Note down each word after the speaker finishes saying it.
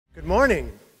Good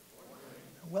morning.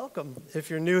 Welcome. If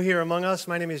you're new here among us,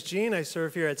 my name is Gene. I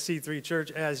serve here at C3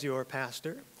 Church as your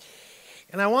pastor.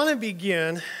 And I want to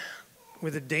begin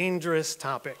with a dangerous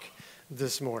topic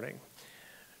this morning.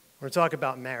 We're going to talk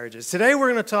about marriages. Today we're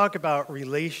going to talk about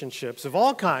relationships of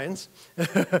all kinds,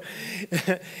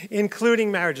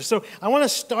 including marriages. So I want to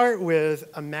start with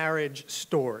a marriage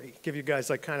story, give you guys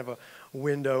like kind of a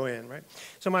window in, right?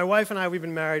 So my wife and I, we've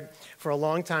been married for a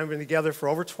long time. We've been together for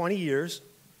over 20 years.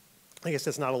 I guess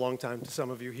that's not a long time to some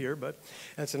of you here, but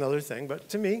that's another thing. But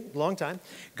to me, long time.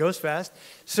 Goes fast.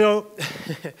 So,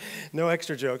 no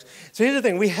extra jokes. So here's the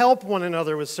thing. We help one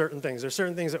another with certain things. There's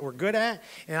certain things that we're good at,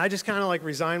 and I just kind of like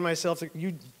resign myself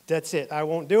to, that's it. I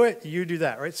won't do it. You do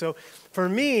that, right? So for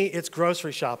me, it's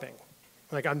grocery shopping.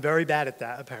 Like, I'm very bad at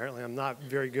that, apparently. I'm not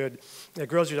very good at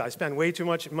groceries. I spend way too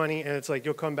much money, and it's like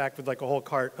you'll come back with like a whole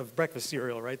cart of breakfast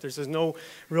cereal, right? There's no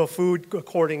real food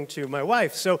according to my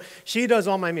wife. So she does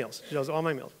all my meals. She does all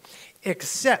my meals,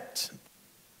 except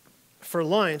for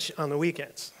lunch on the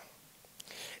weekends.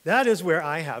 That is where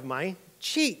I have my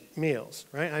cheat meals,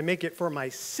 right? I make it for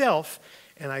myself,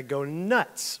 and I go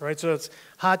nuts, right? So it's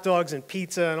hot dogs and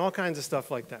pizza and all kinds of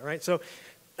stuff like that, right? So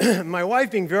my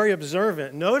wife, being very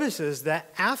observant, notices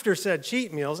that after said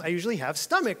cheat meals, I usually have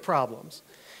stomach problems.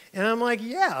 And I'm like,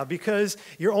 yeah, because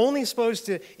you're only supposed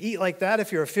to eat like that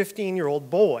if you're a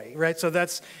 15-year-old boy, right? So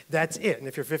that's it. And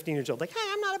if you're 15 years old, like, hey,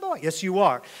 I'm not a boy. Yes, you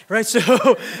are, right? So,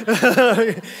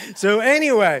 so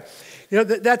anyway,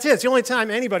 that's it. It's the only time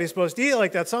anybody's supposed to eat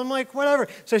like that. So I'm like, whatever.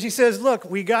 So she says, look,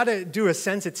 we got to do a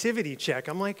sensitivity check.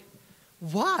 I'm like,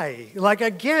 why? Like,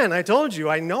 again, I told you,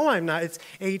 I know I'm not. It's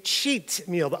a cheat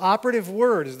meal. The operative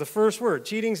word is the first word.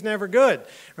 Cheating's never good,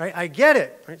 right? I get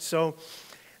it, right? So,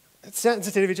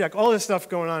 sensitivity check, all this stuff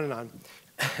going on and on.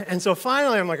 And so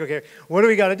finally, I'm like, okay, what do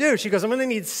we got to do? She goes, I'm going to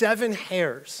need 7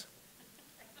 hairs.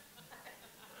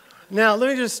 Now,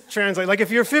 let me just translate. Like, if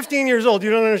you're 15 years old,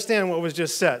 you don't understand what was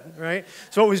just said, right?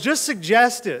 So what was just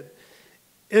suggested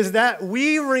is that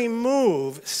we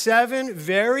remove 7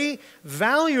 very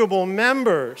valuable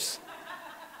members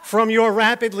from your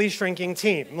rapidly shrinking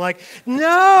team. Like,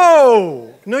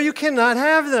 no, you cannot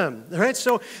have them, right?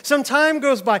 So some time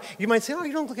goes by. You might say, oh,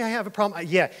 you don't think I have a problem.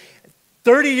 Yeah,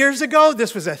 30 years ago,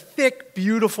 this was a thick,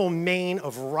 beautiful mane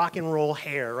of rock and roll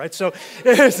hair, right? So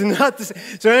it's not the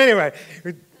same. So anyway,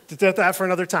 we did that for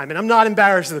another time. And I'm not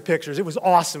embarrassed of the pictures. It was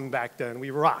awesome back then. We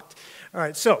rocked. All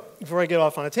right, so before I get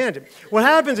off on a tangent, what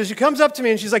happens is she comes up to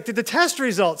me and she's like, did the test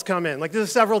results come in? Like, this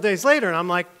is several days later, and I'm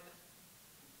like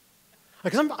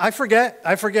I forget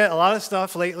a lot of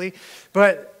stuff lately,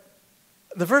 but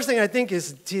the first thing I think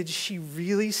is, did she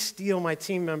really steal my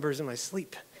team members in my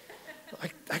sleep?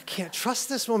 Like, I can't trust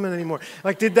this woman anymore.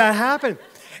 Like, did that happen?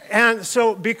 And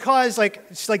so because, like,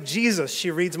 it's like Jesus,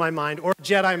 she reads my mind, or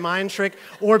Jedi mind trick,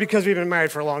 or because we've been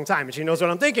married for a long time, and she knows what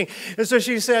I'm thinking. And so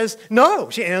she says, no.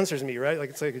 She answers me, right? Like,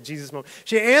 it's like a Jesus moment.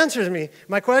 She answers me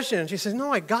my question, and she says,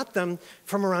 no, I got them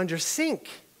from around your sink.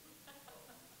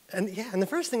 And yeah, and the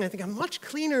first thing I think, I'm much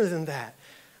cleaner than that.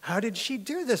 How did she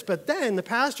do this? But then the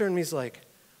pastor in me is like,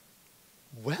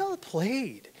 well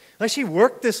played. Like, she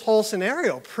worked this whole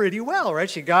scenario pretty well, right?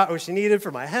 She got what she needed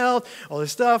for my health, all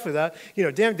this stuff without,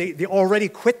 damn, they already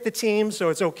quit the team, so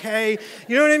it's okay.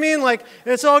 You know what I mean? Like,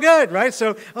 it's all good, right?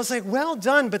 So I was like, well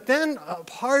done. But then a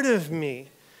part of me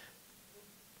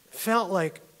felt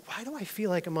like, why do I feel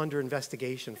like I'm under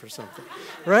investigation for something,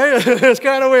 right? It's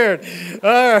kind of weird.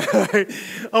 All right.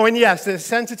 Oh, and yes, the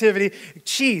sensitivity,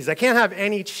 cheese. I can't have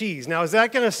any cheese. Now, is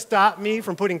that going to stop me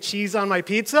from putting cheese on my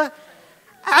pizza?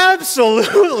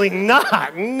 Absolutely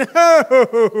not.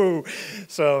 No.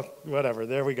 So, whatever.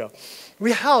 There we go.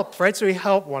 We help, right? So we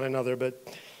help one another, but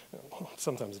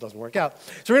sometimes it doesn't work out.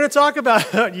 So we're going to talk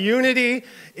about unity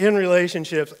in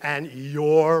relationships and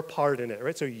your part in it,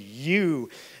 right? So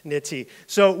unity.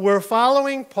 So we're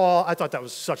following Paul. I thought that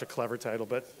was such a clever title,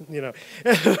 but,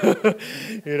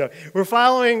 we're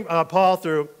following Paul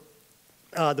through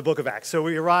the book of Acts. So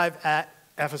we arrive at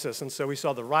Ephesus, and so we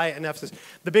saw the riot in Ephesus.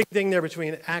 The big thing there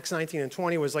between Acts 19 and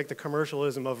 20 was like the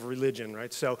commercialism of religion,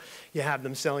 right? So you have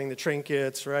them selling the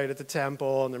trinkets, right, at the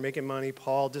temple, and they're making money.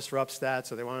 Paul disrupts that,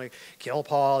 so they want to kill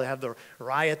Paul. They have the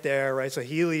riot there, right? So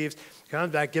he leaves,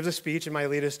 comes back, gives a speech, and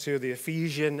might lead us to the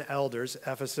Ephesian elders,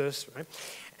 Ephesus, right?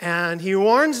 And he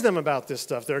warns them about this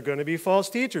stuff. There are going to be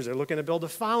false teachers. They're looking to build a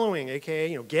following,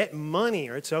 a.k.a., get money,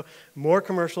 right? So more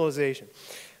commercialization.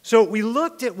 So we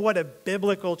looked at what a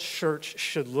biblical church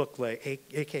should look like,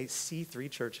 a.k.a.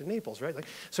 C3 Church in Naples, right?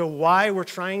 So why we're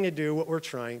trying to do what we're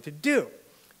trying to do.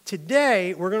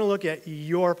 Today, we're going to look at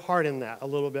your part in that a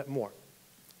little bit more.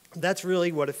 That's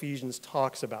really what Ephesians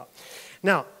talks about.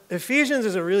 Now, Ephesians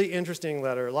is a really interesting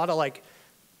letter. A lot of like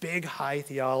big, high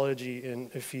theology in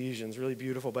Ephesians, really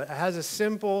beautiful, but it has a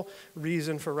simple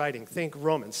reason for writing. Think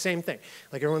Romans, same thing.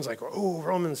 Like everyone's like, oh,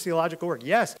 Romans, theological work.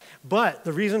 Yes, but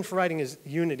the reason for writing is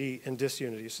unity and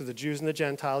disunity. So the Jews and the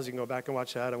Gentiles, you can go back and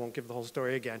watch that. I won't give the whole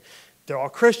story again. They're all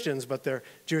Christians, but they're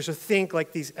Jews. So think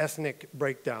like these ethnic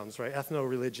breakdowns, right?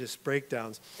 Ethno-religious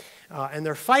breakdowns. And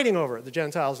they're fighting over it, the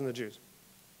Gentiles and the Jews.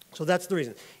 So that's the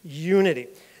reason. Unity.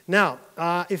 Now,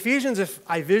 Ephesians, if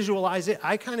I visualize it,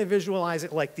 I kind of visualize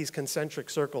it like these concentric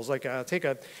circles. Like take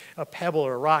a pebble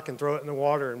or a rock and throw it in the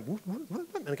water and whoop, whoop,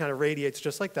 whoop, and it kind of radiates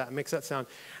just like that. It makes that sound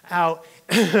out.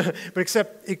 But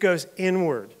except it goes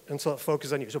inward, and so it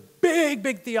focuses on you. So big,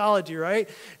 big theology, right?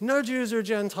 No Jews or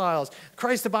Gentiles.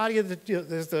 Christ, the body of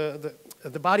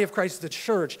the body of Christ is the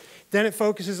church. Then it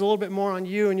focuses a little bit more on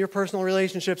you and your personal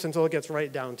relationships until it gets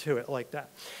right down to it like that.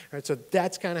 All right, so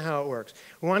that's kind of how it works.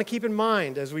 We want to keep in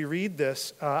mind as we read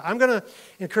this, I'm going to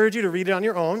encourage you to read it on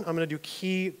your own. I'm going to do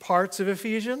key parts of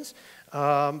Ephesians,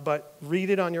 but read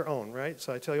it on your own, right?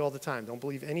 So I tell you all the time, don't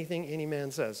believe anything any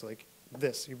man says, like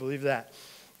this. You believe that,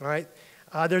 all right?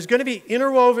 There's going to be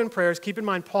interwoven prayers. Keep in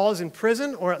mind, Paul is in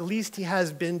prison, or at least he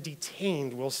has been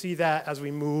detained. We'll see that as we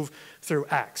move through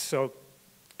Acts. So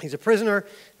he's a prisoner.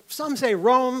 Some say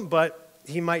Rome, but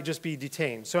he might just be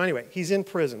detained. So anyway, he's in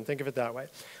prison. Think of it that way.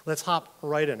 Let's hop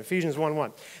right in. Ephesians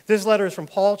 1:1. This letter is from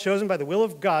Paul, chosen by the will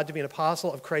of God to be an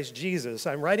apostle of Christ Jesus.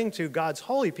 I'm writing to God's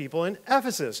holy people in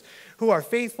Ephesus, who are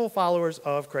faithful followers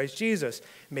of Christ Jesus.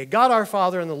 May God our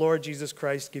Father and the Lord Jesus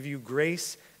Christ give you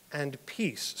grace and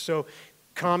peace. So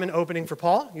common opening for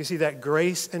Paul. You see that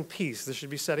grace and peace. This should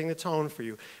be setting the tone for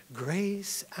you.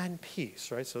 Grace and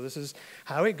peace, right? So this is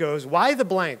how it goes. Why the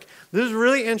blank? This is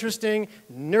really interesting.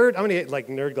 I'm going to get like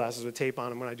nerd glasses with tape on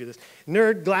them when I do this.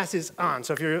 Nerd glasses on.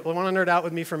 So if you want to nerd out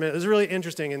with me for a minute, this is really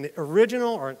interesting. In the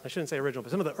original, or I shouldn't say original,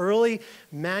 but some of the early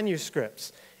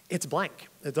manuscripts, it's blank.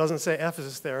 It doesn't say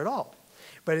Ephesus there at all.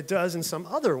 But it does in some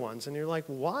other ones. And you're like,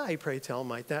 why, pray tell,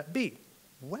 might that be?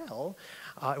 Well,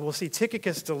 we'll see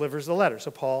Tychicus delivers the letter. So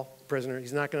Paul, prisoner,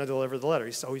 he's not going to deliver the letter.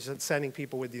 He's always sending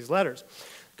people with these letters.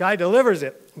 Guy delivers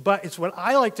it, but it's what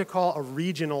I like to call a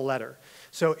regional letter.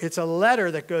 So it's a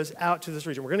letter that goes out to this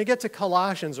region. We're going to get to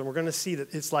Colossians, and we're going to see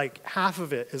that it's like half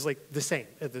of it is like the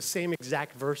same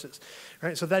exact verses.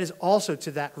 Right? So that is also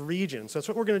to that region. So that's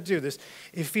what we're going to do. This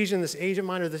Ephesians, this Asia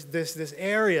Minor, this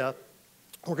area.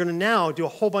 We're going to now do a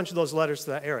whole bunch of those letters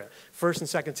to that area. 1st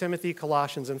and 2nd Timothy,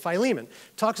 Colossians, and Philemon.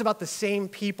 Talks about the same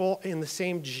people in the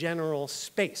same general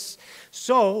space.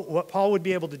 So what Paul would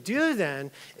be able to do then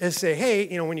is say,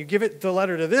 hey, when you give it the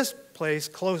letter to this place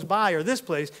close by or this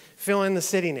place, fill in the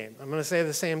city name. I'm going to say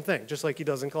the same thing, just like he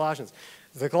does in Colossians.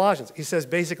 The Colossians, he says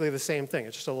basically the same thing.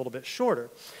 It's just a little bit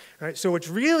shorter. All right, so what's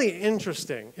really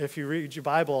interesting, if you read your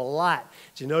Bible a lot,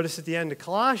 is you notice at the end of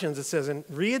Colossians, it says, and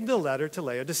read the letter to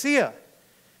Laodicea.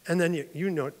 And then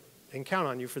you know, and count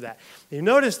on you for that. You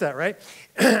notice that, right?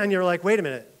 And you're like, wait a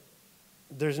minute.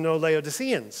 There's no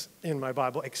Laodiceans in my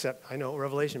Bible, except I know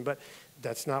Revelation, but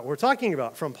that's not what we're talking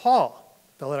about. From Paul,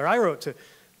 the letter I wrote to.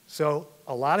 So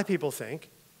a lot of people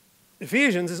think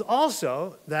Ephesians is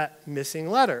also that missing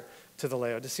letter to the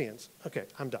Laodiceans. Okay,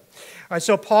 I'm done. All right,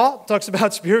 so Paul talks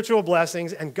about spiritual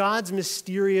blessings and God's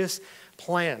mysterious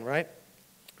plan, right?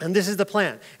 And this is the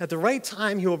plan. At the right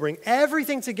time, he will bring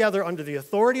everything together under the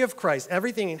authority of Christ,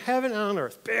 everything in heaven and on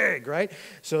earth. Big, right?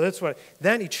 So that's what.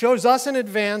 Then he chose us in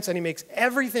advance, and he makes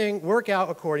everything work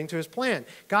out according to his plan.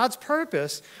 God's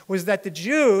purpose was that the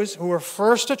Jews, who were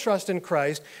first to trust in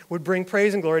Christ, would bring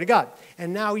praise and glory to God.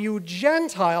 And now you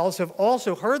Gentiles have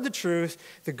also heard the truth,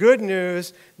 the good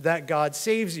news that God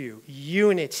saves you.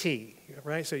 Unity,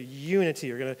 right? So unity.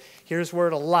 You're going to hear this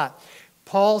word a lot.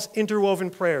 Paul's interwoven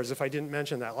prayers, if I didn't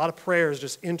mention that. A lot of prayers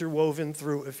just interwoven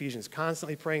through Ephesians,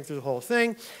 constantly praying through the whole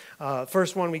thing.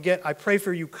 First one we get, I pray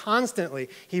for you constantly.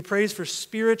 He prays for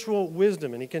spiritual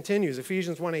wisdom, and he continues,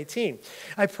 Ephesians 1:18.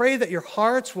 I pray that your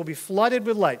hearts will be flooded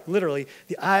with light, literally,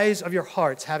 the eyes of your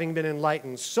hearts having been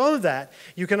enlightened, so that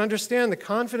you can understand the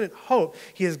confident hope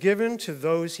he has given to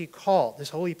those he called,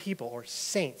 his holy people, or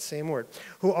saints, same word,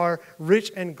 who are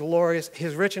rich and glorious,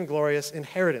 his rich and glorious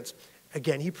inheritance.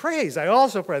 Again, he prays. I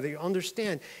also pray that you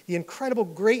understand the incredible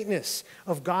greatness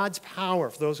of God's power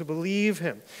for those who believe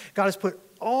him. God has put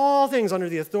all things under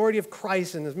the authority of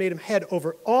Christ and has made him head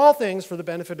over all things for the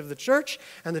benefit of the church,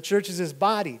 and the church is his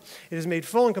body. It is made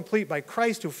full and complete by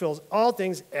Christ, who fills all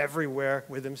things everywhere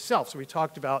with himself. So we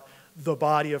talked about the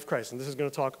body of Christ, and this is going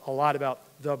to talk a lot about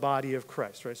the body of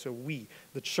Christ, right? So we,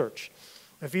 the church.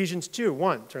 Ephesians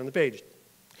 2:1, turn the page.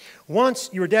 Once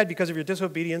you were dead because of your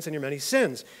disobedience and your many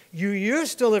sins. You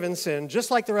used to live in sin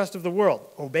just like the rest of the world,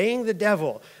 obeying the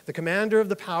devil, the commander of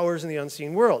the powers in the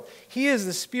unseen world. He is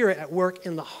the spirit at work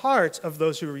in the hearts of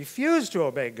those who refuse to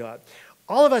obey God.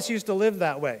 All of us used to live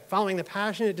that way, following the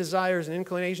passionate desires and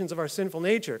inclinations of our sinful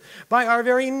nature. By our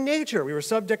very nature, we were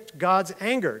subject to God's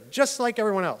anger, just like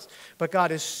everyone else. But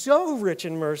God is so rich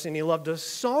in mercy, and he loved us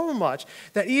so much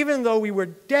that even though we were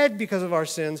dead because of our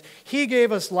sins, he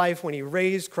gave us life when he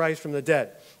raised Christ from the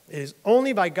dead. It is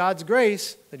only by God's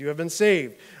grace that you have been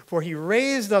saved. For he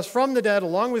raised us from the dead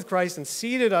along with Christ and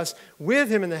seated us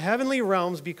with him in the heavenly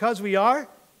realms because we are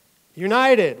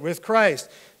united with Christ.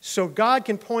 So God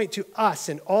can point to us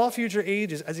in all future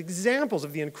ages as examples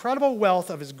of the incredible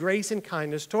wealth of his grace and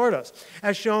kindness toward us,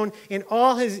 as shown in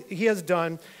all he has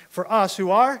done for us who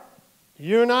are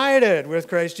united with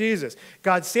Christ Jesus.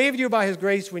 God saved you by his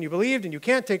grace when you believed, and you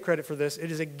can't take credit for this.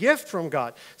 It is a gift from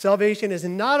God. Salvation is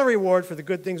not a reward for the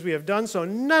good things we have done, so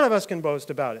none of us can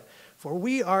boast about it. For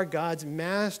we are God's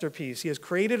masterpiece. He has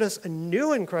created us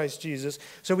anew in Christ Jesus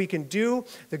so we can do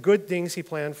the good things he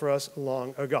planned for us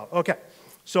long ago. Okay.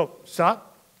 So,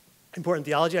 stop. Important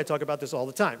theology. I talk about this all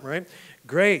the time, right?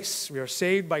 Grace. We are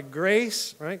saved by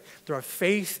grace, right? Through our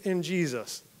faith in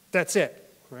Jesus. That's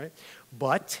it, right?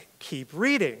 But keep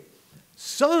reading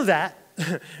so that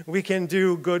we can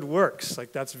do good works.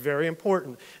 Like, that's very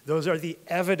important. Those are the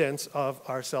evidence of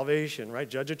our salvation, right?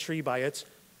 Judge a tree by its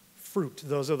fruit.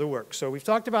 Those are the works. So we've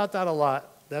talked about that a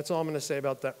lot. That's all I'm going to say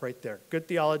about that right there. Good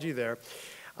theology there.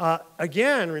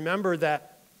 Again, remember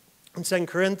that in 2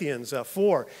 Corinthians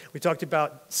 4, we talked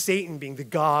about Satan being the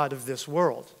god of this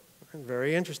world.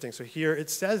 Very interesting. So here it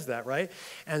says that, right?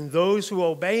 And those who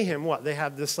obey him, what? They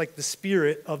have this, like the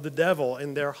spirit of the devil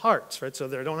in their hearts, right? So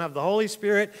they don't have the Holy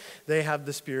Spirit, they have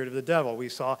the spirit of the devil. We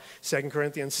saw 2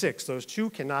 Corinthians 6. Those two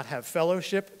cannot have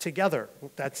fellowship together.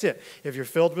 That's it. If you're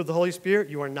filled with the Holy Spirit,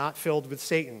 you are not filled with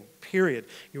Satan, period.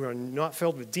 You are not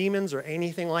filled with demons or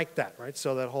anything like that, right?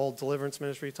 So that whole deliverance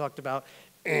ministry we talked about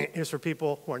is for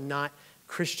people who are not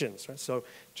Christians, right? So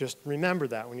just remember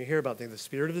that when you hear about things. The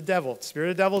spirit of the devil. If the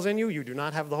spirit of the devil is in you, you do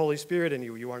not have the Holy Spirit in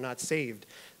you. You are not saved.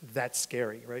 That's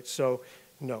scary, right? So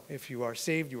no, if you are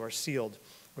saved, you are sealed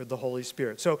with the Holy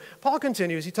Spirit. So Paul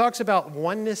continues. He talks about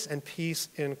oneness and peace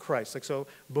in Christ. Like, so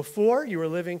before you were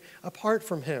living apart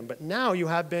from him, but now you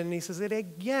have been, and he says it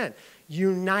again,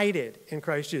 united in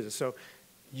Christ Jesus. So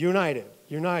united.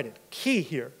 Key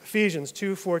here, Ephesians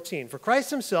 2:14. For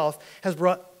Christ himself has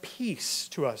brought peace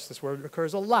to us. This word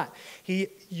occurs a lot. He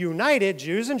united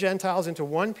Jews and Gentiles into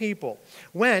one people.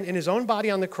 When, in his own body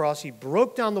on the cross, he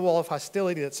broke down the wall of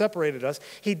hostility that separated us.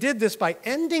 He did this by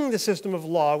ending the system of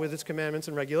law with its commandments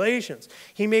and regulations.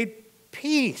 He made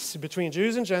peace between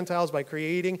Jews and Gentiles by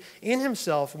creating in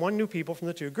himself one new people from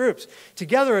the two groups.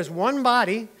 Together as one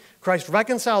body, Christ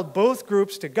reconciled both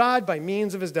groups to God by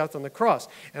means of his death on the cross.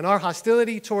 And our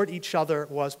hostility toward each other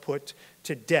was put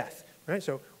to death. Right?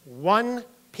 So one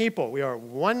people. We are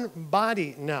one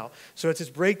body now. So it's this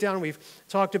breakdown. We've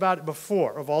talked about it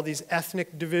before of all these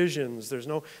ethnic divisions. There's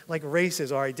no like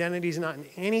races. Our identity is not in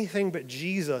anything but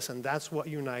Jesus, and that's what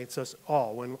unites us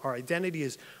all. When our identity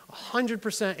is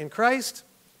 100% in Christ,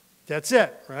 that's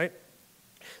it, right?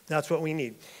 That's what we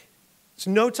need.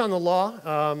 So notes on the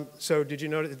law. So did you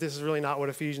notice this is really not what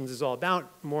Ephesians is all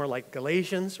about? More like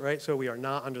Galatians, right? So we are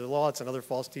not under the law. It's another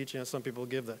false teaching that some people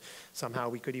give that somehow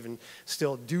we could even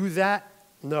still do that.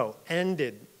 No,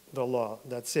 ended the law.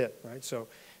 That's it, right? So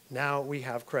now we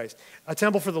have Christ. A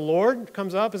temple for the Lord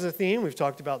comes up as a theme. We've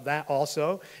talked about that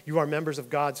also. You are members of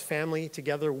God's family.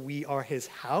 Together we are his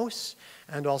house.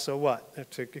 And also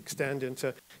what? To extend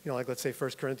into, like let's say 1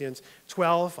 Corinthians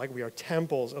 12, like we are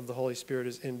temples of the Holy Spirit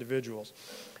as individuals.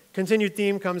 Continued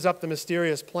theme comes up, the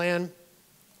mysterious plan.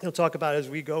 He'll talk about as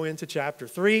we go into chapter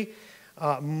 3.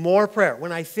 More prayer.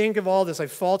 When I think of all this, I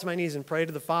fall to my knees and pray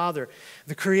to the Father,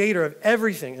 the creator of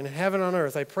everything in heaven and on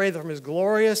earth. I pray that from his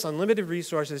glorious, unlimited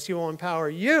resources, he will empower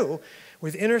you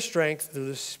with inner strength through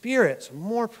the Spirit. So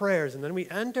more prayers. And then we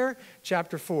enter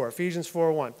chapter 4, Ephesians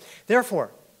 4:1.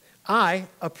 Therefore, I,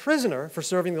 a prisoner for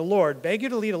serving the Lord, beg you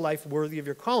to lead a life worthy of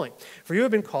your calling, for you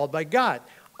have been called by God.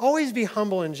 Always be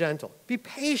humble and gentle. Be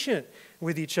patient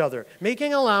with each other,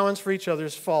 making allowance for each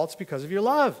other's faults because of your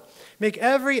love. Make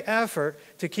every effort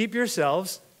to keep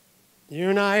yourselves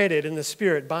united in the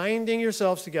Spirit, binding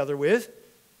yourselves together with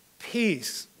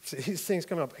peace. These things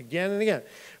come up again and again.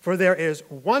 For there is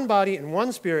one body and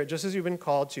one Spirit, just as you've been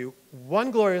called to,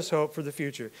 one glorious hope for the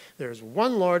future. There is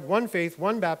one Lord, one faith,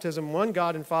 one baptism, one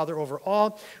God and Father over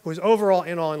all, who is over all,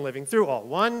 in all, and living through all.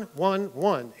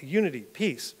 One. Unity,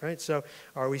 peace, right? So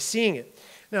are we seeing it?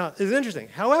 Now, it's interesting.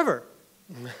 However,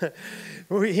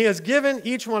 He has given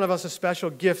each one of us a special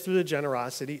gift through the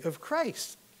generosity of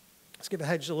Christ. Let's skip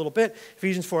ahead just a little bit.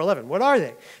 Ephesians 4:11. What are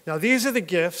they? Now, these are the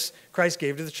gifts Christ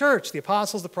gave to the church, the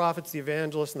apostles, the prophets, the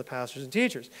evangelists, and the pastors and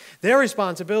teachers. Their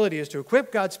responsibility is to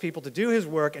equip God's people to do his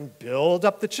work and build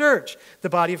up the church, the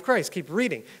body of Christ. Keep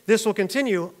reading. This will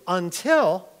continue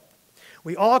until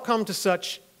we all come to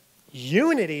such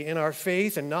unity in our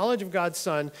faith and knowledge of God's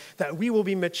Son that we will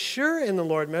be mature in the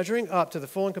Lord, measuring up to the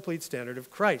full and complete standard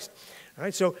of Christ. All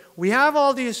right, so we have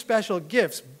all these special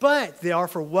gifts, but they are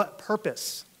for what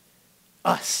purpose?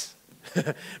 Us.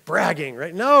 Bragging,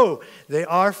 right? No, they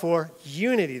are for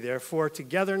unity. They're for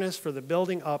togetherness, for the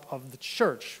building up of the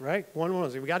church, right?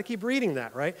 We got to keep reading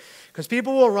that, right? Because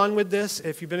people will run with this.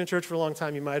 If you've been in church for a long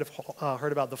time, you might have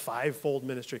heard about the fivefold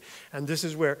ministry, and this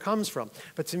is where it comes from.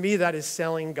 But to me, that is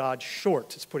selling God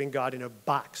short. It's putting God in a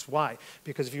box. Why?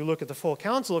 Because if you look at the full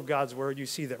counsel of God's word, you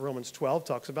see that Romans 12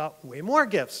 talks about way more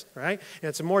gifts, right? And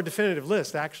it's a more definitive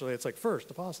list, actually. It's like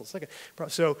first, apostles, second.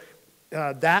 So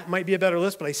that might be a better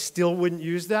list, but I still wouldn't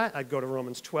use that. I'd go to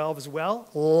Romans 12 as well.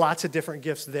 Lots of different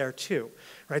gifts there too,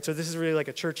 right? So this is really like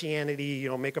a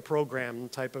churchianity, make a program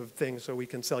type of thing so we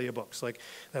can sell you books. Like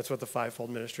that's what the fivefold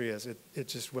ministry is. It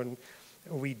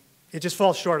just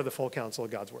falls short of the full counsel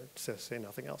of God's word, to say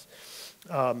nothing else.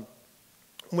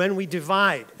 When we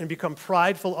divide and become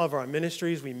prideful of our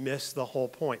ministries, we miss the whole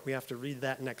point. We have to read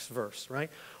that next verse, right?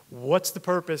 What's the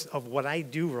purpose of what I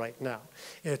do right now?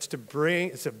 It's to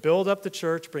build up the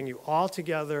church, bring you all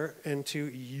together into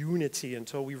unity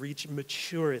until we reach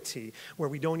maturity, where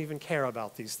we don't even care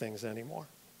about these things anymore.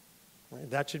 Right?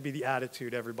 That should be the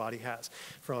attitude everybody has,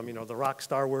 from the rock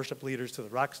star worship leaders to the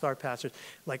rock star pastors.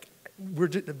 Like, we're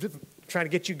trying to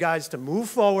get you guys to move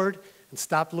forward and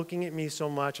stop looking at me so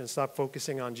much and stop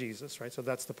focusing on Jesus, right? So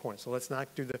that's the point. So let's not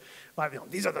do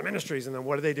these are the ministries, and then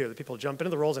what do? The people jump into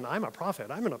the roles, and I'm a prophet,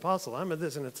 I'm an apostle, I'm a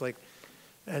this, and it's like,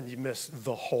 and you miss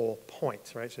the whole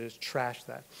point, right? So just trash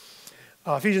that.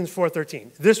 Ephesians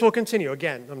 4:13. This will continue.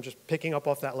 Again, I'm just picking up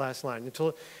off that last line.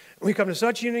 Until we come to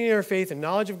such unity in our faith and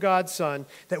knowledge of God's Son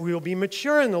that we will be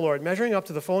mature in the Lord, measuring up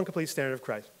to the full and complete standard of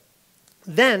Christ.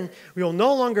 Then we will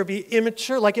no longer be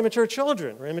immature like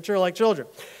children, or immature like children.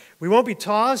 We won't be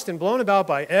tossed and blown about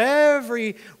by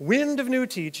every wind of new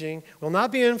teaching. We'll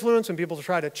not be influenced when people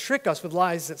try to trick us with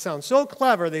lies that sound so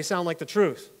clever they sound like the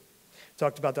truth.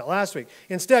 Talked about that last week.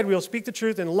 Instead, we'll speak the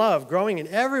truth in love, growing in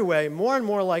every way more and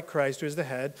more like Christ, who is the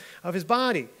head of his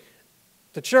body,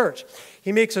 the church.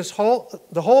 He makes us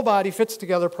the whole body fits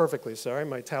together perfectly. Sorry,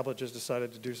 my tablet just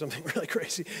decided to do something really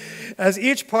crazy. As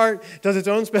each part does its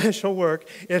own special work,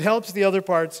 it helps the other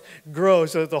parts grow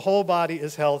so that the whole body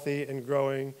is healthy and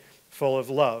growing full of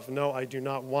love. No, I do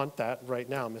not want that right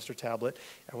now, Mr. Tablet.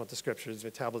 I want the scriptures.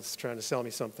 The tablet's trying to sell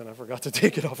me something. I forgot to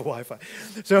take it off of Wi-Fi.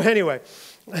 So anyway,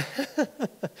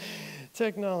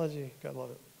 technology, God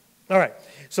love it. All right,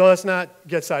 so let's not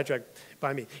get sidetracked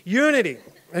by me. Unity,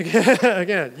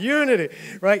 again, unity,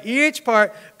 right? Each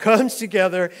part comes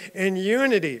together in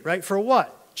unity, right? For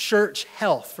what? Church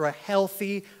health, for a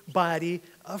healthy body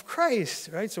of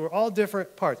Christ, right? So we're all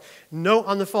different parts. Note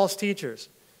on the false teachers.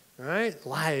 Right?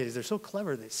 Lies. They're so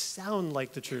clever. They sound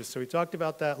like the truth. So we talked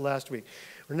about that last week.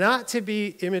 We're not to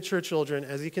be immature children,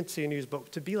 as he continues,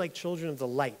 but to be like children of the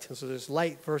light. And so there's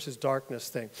light versus darkness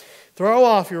thing. Throw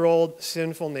off your old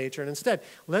sinful nature, and instead,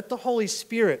 let the Holy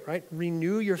Spirit, right,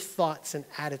 renew your thoughts and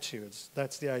attitudes.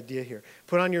 That's the idea here.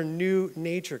 Put on your new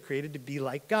nature, created to be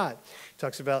like God. He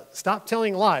talks about stop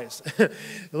telling lies.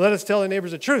 Let us tell our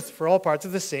neighbors the truth, for all parts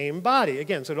of the same body.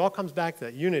 Again, so it all comes back to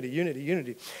that unity, unity,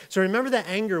 unity. So remember the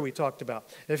anger we talked about.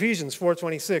 Ephesians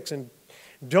 4:26, and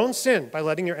don't sin by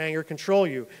letting your anger control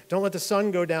you. Don't let the sun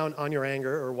go down on your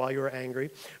anger or while you are angry,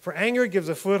 for anger gives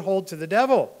a foothold to the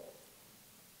devil.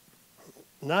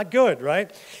 Not good,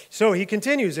 right? So he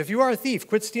continues, if you are a thief,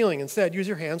 quit stealing. Instead, use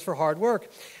your hands for hard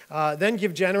work. Then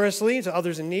give generously to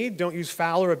others in need. Don't use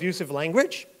foul or abusive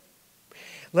language.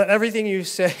 Let everything you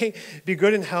say be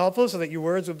good and helpful so that your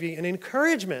words will be an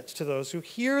encouragement to those who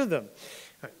hear them.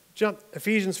 Jump,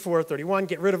 Ephesians 4:31,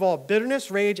 get rid of all bitterness,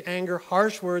 rage, anger,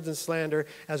 harsh words, and slander,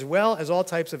 as well as all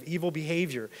types of evil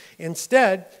behavior.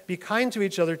 Instead, be kind to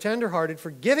each other, tenderhearted,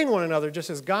 forgiving one another, just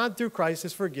as God through Christ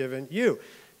has forgiven you.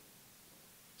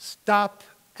 Stop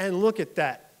and look at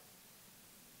that.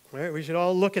 Right? We should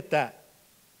all look at that.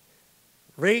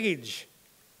 Rage,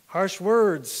 harsh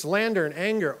words, slander, and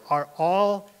anger are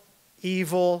all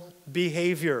evil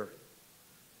behavior.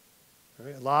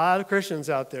 Right? A lot of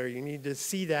Christians out there, you need to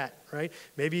see that, right?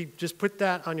 Maybe just put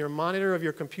that on your monitor of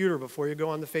your computer before you go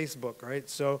on the Facebook, right?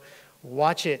 So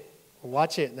watch it.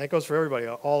 And that goes for everybody,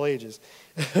 all ages.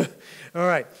 All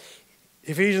right.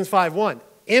 Ephesians 5:1.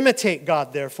 Imitate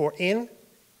God, therefore, in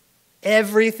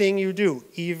everything you do,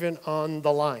 even on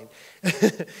the line.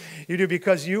 You do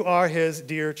because you are his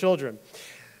dear children.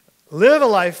 Live a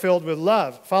life filled with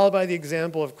love, followed by the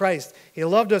example of Christ. He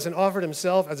loved us and offered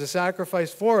himself as a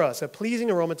sacrifice for us, a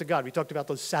pleasing aroma to God. We talked about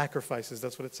those sacrifices.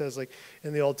 That's what it says like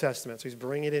in the Old Testament. So he's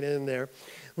bringing it in there.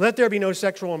 Let there be no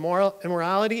sexual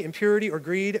immorality, impurity, or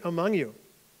greed among you.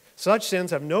 Such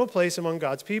sins have no place among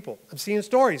God's people. Obscene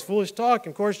stories, foolish talk,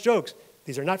 and coarse jokes.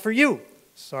 These are not for you.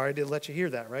 Sorry to let you hear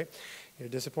that, right? You're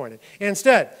disappointed.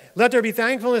 Instead, let there be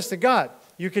thankfulness to God.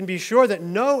 You can be sure that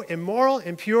no immoral,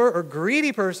 impure, or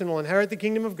greedy person will inherit the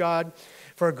kingdom of God,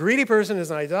 for a greedy person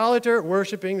is an idolater,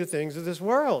 worshiping the things of this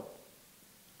world.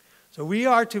 So we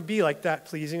are to be like that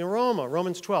pleasing aroma.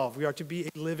 Romans 12, we are to be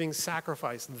a living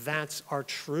sacrifice. That's our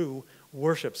true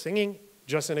worship. Singing,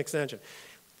 just an extension.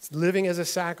 It's living as a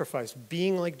sacrifice,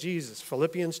 being like Jesus.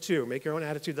 Philippians 2, make your own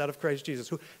attitude that of Christ Jesus,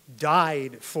 who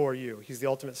died for you. He's the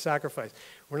ultimate sacrifice.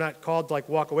 We're not called to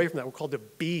walk away from that. We're called to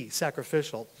be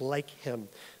sacrificial like him.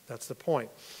 That's the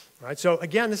point. All right, so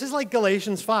again, this is like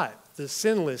Galatians 5, the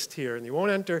sin list here, and you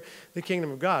won't enter the kingdom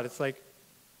of God. It's like,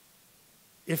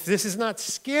 if this is not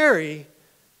scary,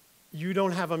 you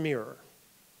don't have a mirror.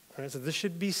 All right, so this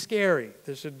should be scary.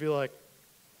 This should be like,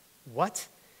 what?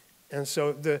 And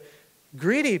so the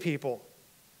greedy people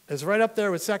is right up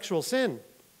there with sexual sin.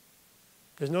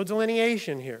 There's no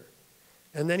delineation here.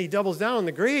 And then he doubles down on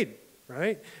the greed,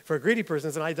 right? For a greedy person,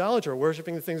 it's an idolater,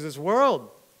 worshiping the things of this world.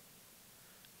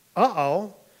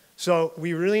 Uh-oh. So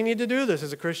we really need to do this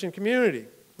as a Christian community.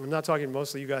 I'm not talking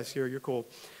mostly you guys here, you're cool.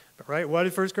 But right, what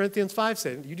did 1 Corinthians 5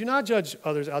 say? You do not judge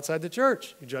others outside the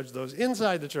church. You judge those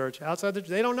inside the church, outside the church.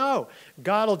 They don't know.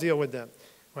 God will deal with them.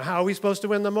 Well, how are we supposed to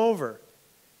win them over?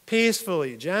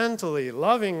 Peacefully, gently,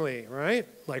 lovingly, right?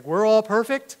 Like we're all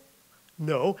perfect?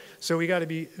 No. So we got to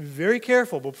be very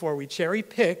careful before we cherry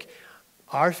pick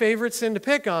our favorite sin to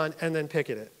pick on and then pick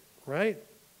at it, right?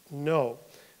 No.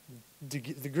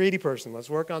 The greedy person, let's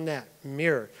work on that.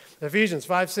 Mirror. Ephesians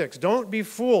 5:6. Don't be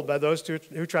fooled by those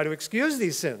who try to excuse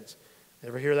these sins.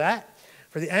 Ever hear that?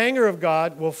 For the anger of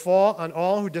God will fall on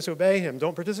all who disobey him.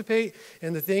 Don't participate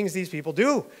in the things these people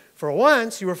do. For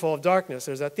once you were full of darkness.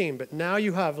 There's that theme. But now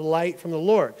you have light from the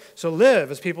Lord. So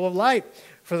live as people of light.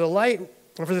 For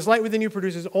this light within you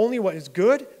produces only what is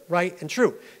good, right, and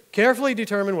true. Carefully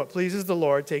determine what pleases the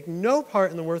Lord. Take no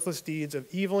part in the worthless deeds of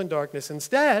evil and darkness.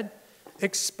 Instead,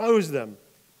 expose them.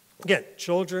 Again,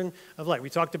 children of light.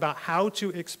 We talked about how to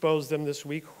expose them this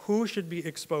week. Who should be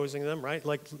exposing them, right?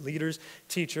 Like leaders,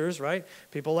 teachers, right?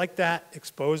 People like that.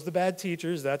 Expose the bad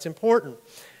teachers. That's important.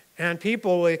 And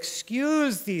people will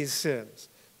excuse these sins.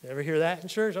 You ever hear that in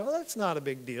church? Oh, that's not a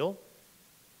big deal.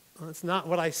 Well, that's not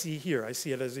what I see here. I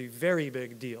see it as a very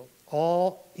big deal.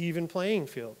 All even playing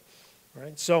field,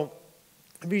 right? So,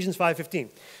 Ephesians 5:15.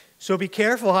 So be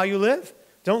careful how you live.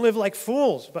 Don't live like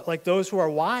fools, but like those who are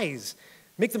wise.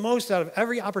 Make the most out of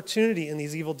every opportunity in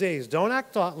these evil days. Don't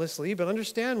act thoughtlessly, but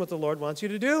understand what the Lord wants you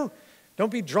to do.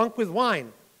 Don't be drunk with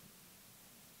wine,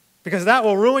 because that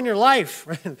will ruin your life.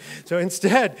 So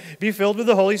instead, be filled with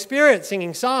the Holy Spirit,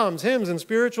 singing psalms, hymns, and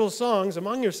spiritual songs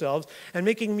among yourselves, and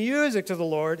making music to the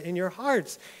Lord in your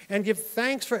hearts. And give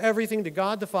thanks for everything to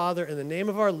God the Father in the name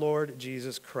of our Lord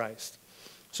Jesus Christ.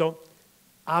 So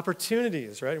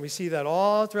opportunities, right? And we see that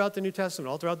all throughout the New Testament,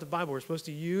 all throughout the Bible. We're supposed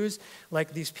to use,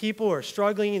 like these people who are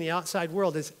struggling in the outside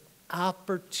world, as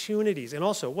opportunities. And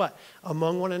also what?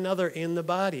 Among one another in the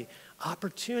body.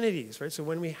 Opportunities, right? So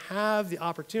when we have the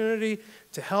opportunity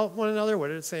to help one another, what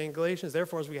did it say in Galatians?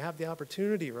 Therefore, as we have the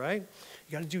opportunity, right?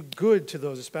 You got to do good to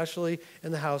those, especially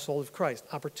in the household of Christ.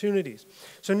 Opportunities.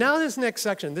 So now this next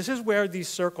section, this is where these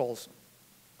circles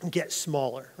get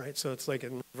smaller, right? So it's like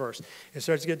in reverse. It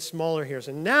starts to get smaller here.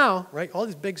 So now, right, all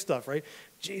this big stuff, right?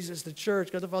 Jesus, the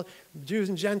church, God the Father, Jews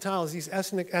and Gentiles, these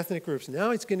ethnic groups. Now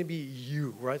it's going to be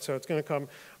you, right? So it's going to come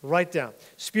right down.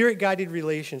 Spirit-guided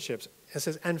relationships. It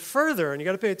says, and further, and you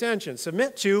got to pay attention,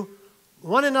 submit to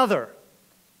one another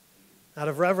out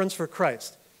of reverence for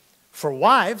Christ. For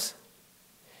wives,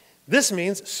 this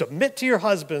means submit to your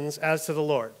husbands as to the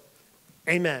Lord.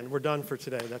 Amen. We're done for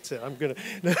today. That's it. I'm get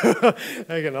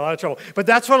in a lot of trouble. But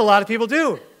that's what a lot of people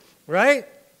do, right?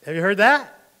 Have you heard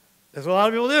that? That's what a lot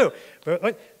of people do.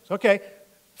 But okay.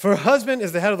 For a husband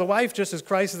is the head of the wife, just as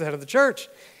Christ is the head of the church.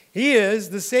 He is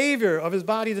the Savior of his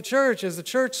body, the church, as the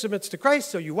church submits to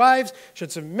Christ. So you wives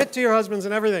should submit to your husbands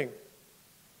in everything.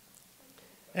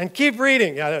 And keep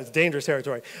reading. Yeah, that's dangerous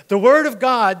territory. The Word of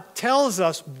God tells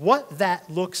us what that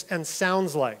looks and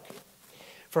sounds like.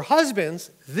 For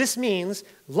husbands, this means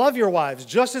love your wives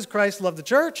just as Christ loved the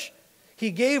church. He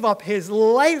gave up his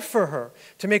life for her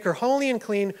to make her holy and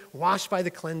clean, washed by the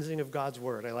cleansing of God's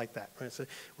word. I like that. Right? So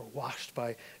we're washed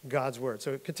by God's word.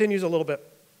 So it continues a little bit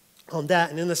on that.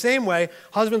 And in the same way,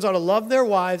 husbands ought to love their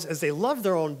wives as they love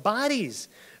their own bodies.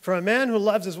 For a man who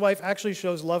loves his wife actually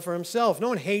shows love for himself. No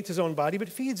one hates his own body, but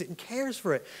feeds it and cares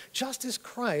for it, just as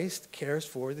Christ cares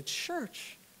for the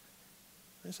church.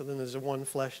 So then there's a one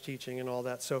flesh teaching and all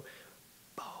that. So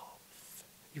both.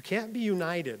 You can't be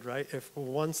united, right, if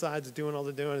one side's doing all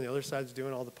the doing and the other side's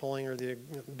doing all the pulling or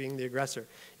being the aggressor.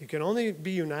 You can only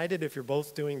be united if you're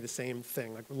both doing the same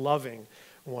thing, like loving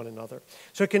one another.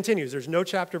 So it continues. There's no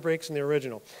chapter breaks in the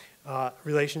original.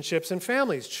 Relationships and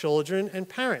families, children and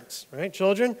parents, right?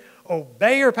 Children,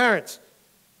 obey your parents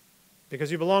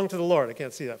because you belong to the Lord. I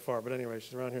can't see that far, but anyway,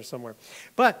 she's around here somewhere.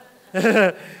 But,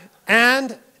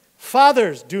 and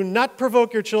fathers, do not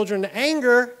provoke your children to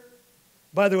anger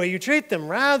by the way you treat them.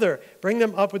 Rather, bring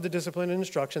them up with the discipline and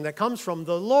instruction that comes from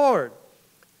the Lord.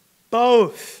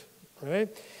 Both, right?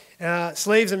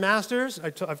 Slaves and masters,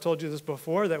 I've told you this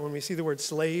before, that when we see the word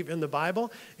slave in the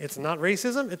Bible, it's not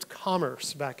racism, it's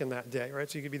commerce back in that day, right?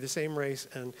 So you could be the same race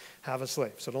and have a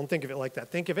slave. So don't think of it like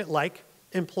that. Think of it like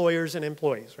employers and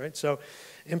employees, right? So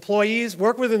employees,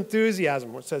 work with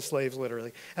enthusiasm, which says slaves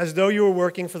literally, as though you were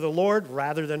working for the Lord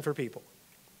rather than for people.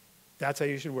 That's how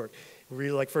you should work.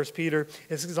 Really like 1 Peter.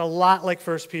 It's a lot like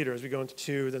 1 Peter as we go into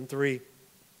 2, then 3.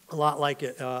 A lot like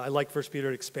it. I like 1 Peter.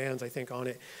 It expands, I think, on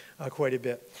it quite a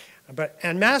bit.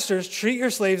 And masters, treat your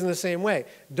slaves in the same way.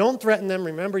 Don't threaten them.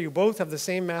 Remember, you both have the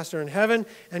same master in heaven,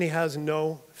 and he has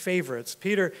no favorites.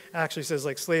 Peter actually says,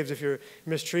 like slaves, if you're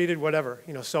mistreated, whatever,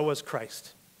 so was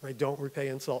Christ. Right? Don't repay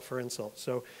insult for insult.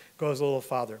 So it goes a little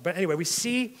farther. But anyway, we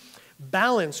see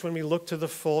balance when we look to the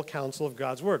full counsel of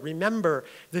God's word. Remember,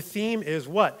 the theme is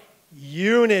what?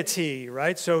 Unity,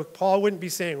 right? So Paul wouldn't be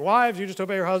saying, wives, you just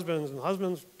obey your husbands, and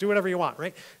husbands, do whatever you want,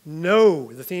 right?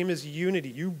 No, the theme is unity.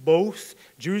 You both,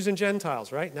 Jews and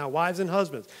Gentiles, right? Now wives and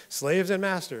husbands, slaves and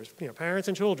masters, parents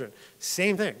and children.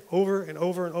 Same thing, over and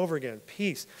over and over again.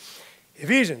 Peace.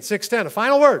 Ephesians 6:10, a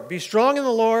final word. Be strong in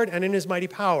the Lord and in his mighty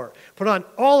power. Put on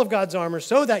all of God's armor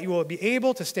so that you will be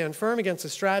able to stand firm against the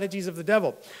strategies of the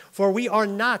devil. For we are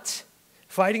not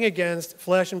fighting against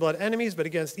flesh and blood enemies, but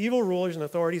against evil rulers and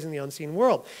authorities in the unseen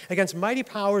world, against mighty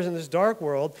powers in this dark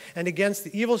world, and against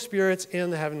the evil spirits in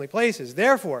the heavenly places.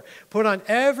 Therefore, put on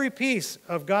every piece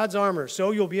of God's armor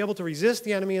so you'll be able to resist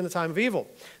the enemy in the time of evil.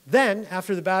 Then,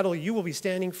 after the battle, you will be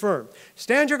standing firm.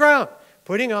 Stand your ground,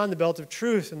 putting on the belt of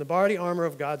truth and the body armor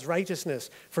of God's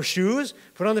righteousness. For shoes,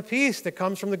 put on the peace that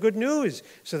comes from the good news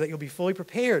so that you'll be fully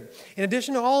prepared. In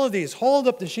addition to all of these, hold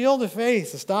up the shield of faith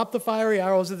to stop the fiery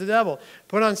arrows of the devil.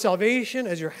 Put on salvation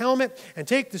as your helmet and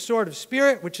take the sword of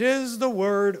Spirit, which is the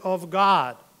word of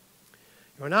God.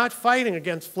 You're not fighting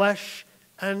against flesh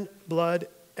and blood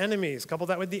enemies. Couple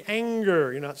that with the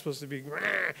anger. You're not supposed to be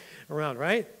around,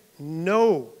 right?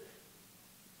 No.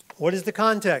 What is the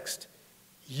context?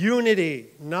 Unity,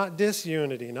 not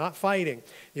disunity, not fighting.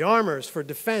 The armors for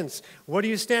defense. What are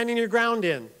you standing your ground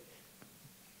in?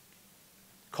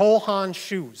 Cole Haan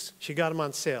shoes. She got them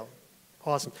on sale.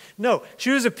 Awesome. No,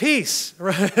 shoes of peace,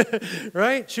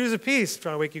 right? Shoes of peace. I'm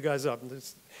trying to wake you guys up.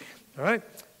 All right?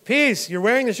 Peace. You're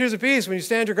wearing the shoes of peace when you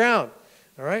stand your ground.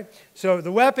 All right? So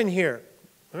the weapon here.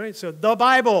 All right, so the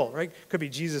Bible, right? Could be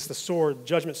Jesus, the sword,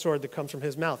 judgment sword that comes from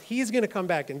his mouth. He's going to come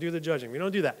back and do the judging. We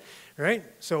don't do that, right?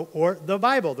 So, or the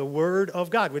Bible, the word of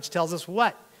God, which tells us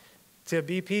what? To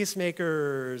be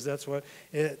peacemakers. That's what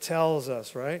it tells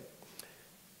us, right?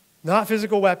 Not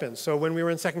physical weapons. So when we were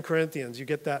in 2 Corinthians, you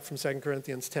get that from 2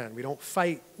 Corinthians 10. We don't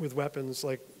fight with weapons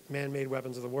like man-made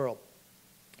weapons of the world.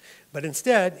 But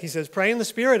instead, he says, pray in the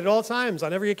Spirit at all times,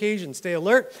 on every occasion. Stay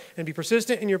alert and be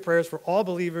persistent in your prayers for all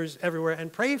believers everywhere.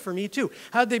 And pray for me too.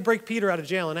 How did they break Peter out of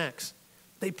jail in Acts?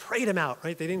 They prayed him out,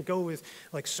 right? They didn't go with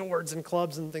like swords and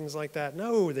clubs and things like that.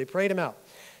 No, they prayed him out.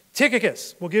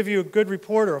 Tychicus will give you a good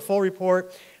report or a full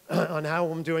report on how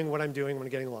I'm doing, what I'm doing when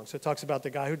I'm getting along. So it talks about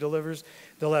the guy who delivers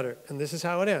the letter. And this is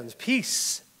how it ends.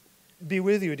 Peace be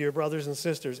with you, dear brothers and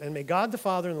sisters. And may God the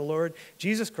Father and the Lord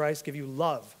Jesus Christ give you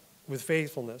love with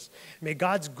faithfulness. May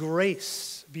God's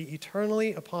grace be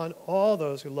eternally upon all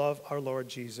those who love our Lord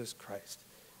Jesus Christ.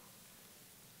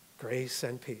 Grace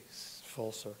and peace,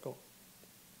 full circle.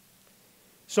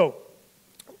 So,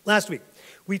 last week,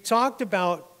 we talked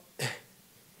about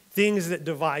things that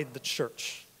divide the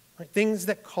church, right? Things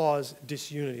that cause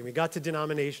disunity. We got to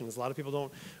denominations. A lot of people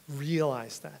don't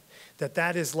realize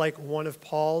that is like one of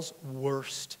Paul's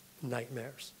worst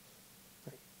nightmares.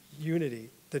 Right? Unity.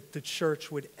 That the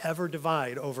church would ever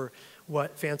divide over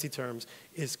what, fancy terms,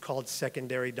 is called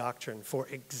secondary doctrine. For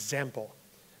example,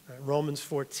 Right? Romans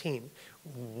 14,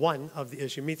 one of the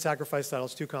issue. Meat sacrifice title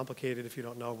is too complicated if you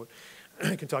don't know, but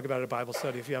I can talk about it at Bible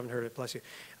study if you haven't heard it. Bless you.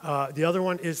 The other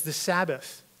one is the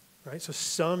Sabbath. Right? So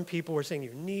some people were saying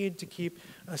you need to keep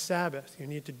a Sabbath. You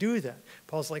need to do that.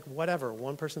 Paul's like, whatever.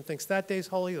 One person thinks that day's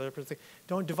holy. The other person thinks,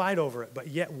 don't divide over it. But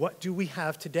yet, what do we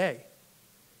have today?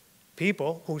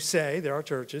 People who say, there are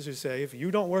churches who say, if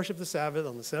you don't worship the Sabbath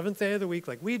on the seventh day of the week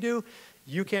like we do,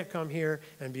 you can't come here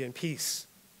and be in peace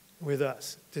with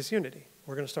us. Disunity.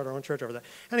 We're going to start our own church over that.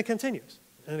 And it continues.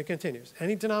 And it continues.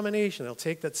 Any denomination, they'll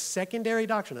take that secondary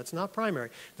doctrine, that's not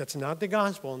primary, that's not the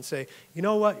gospel, and say, you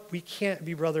know what, we can't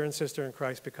be brother and sister in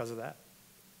Christ because of that.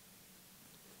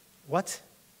 What?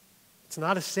 It's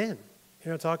not a sin.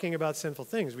 Talking about sinful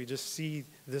things, we just see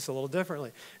this a little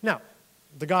differently. Now,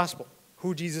 the gospel,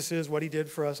 who Jesus is, what he did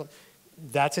for us,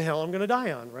 that's a hill I'm going to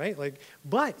die on, right?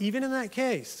 But even in that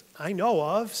case, I know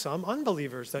of some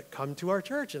unbelievers that come to our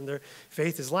church and their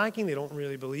faith is lacking, they don't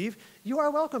really believe. You are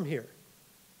welcome here.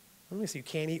 Let me see, you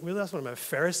can't eat with us? What am I, a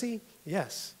Pharisee?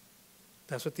 Yes.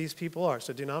 That's what these people are.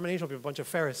 So denominational people, a bunch of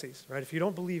Pharisees, right? If you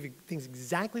don't believe things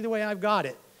exactly the way I've got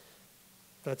it,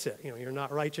 that's it. You're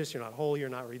not righteous, you're not holy, you're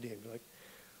not redeemed. You're like,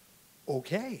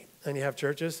 okay. And you have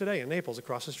churches today in Naples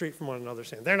across the street from one another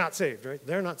saying, they're not saved, right?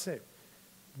 They're not saved.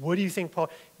 What do you think Paul,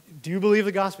 do you believe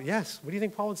the gospel? Yes. What do you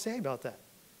think Paul would say about that?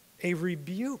 A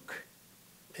rebuke.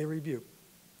 A rebuke.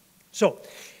 So,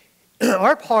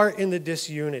 our part in the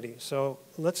disunity. So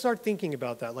let's start thinking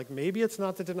about that. Maybe it's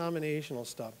not the denominational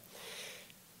stuff.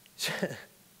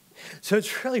 So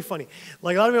it's really funny. A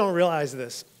lot of people don't realize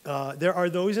this. There are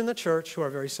those in the church who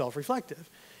are very self-reflective,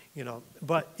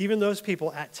 But even those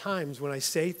people, at times, when I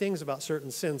say things about certain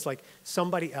sins,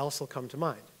 somebody else will come to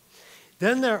mind.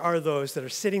 Then there are those that are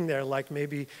sitting there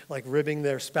maybe ribbing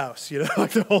their spouse,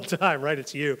 the whole time, right?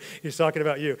 It's you. He's talking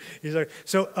about you.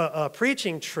 So a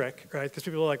preaching trick, right? Because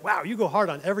people are like, wow, you go hard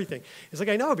on everything. It's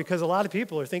I know, because a lot of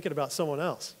people are thinking about someone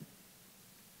else.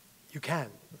 You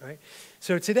can, right?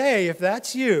 So today, if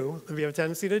that's you, if you have a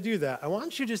tendency to do that, I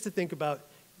want you just to think about,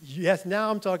 yes,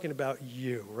 now I'm talking about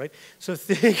you, right? So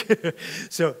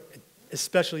so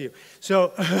especially you.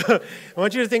 So I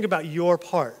want you to think about your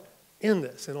part in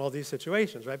this, in all these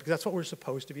situations, right? Because that's what we're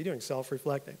supposed to be doing,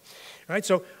 self-reflecting. All right,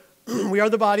 so we are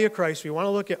the body of Christ. We want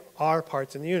to look at our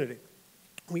parts in the unity.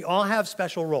 We all have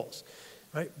special roles,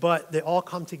 right? But they all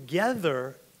come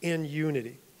together in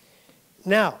unity.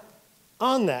 Now,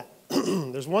 on that,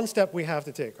 there's one step we have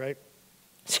to take, right?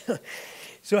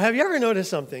 So have you ever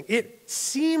noticed something? It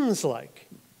seems like,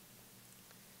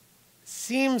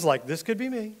 this could be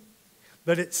me,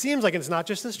 but it seems like it's not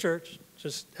just this church,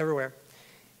 just everywhere.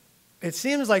 It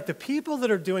seems like the people that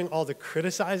are doing all the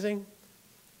criticizing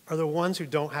are the ones who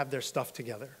don't have their stuff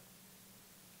together.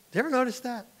 Do you ever notice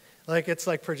that? It's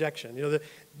like projection.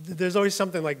 There's always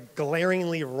something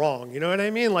glaringly wrong. You know what I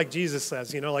mean? Jesus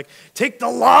says, take the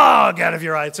log out of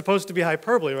your eye. It's supposed to be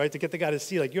hyperbole, right? To get the guy to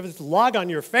see, you have this log on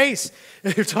your face,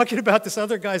 and you're talking about this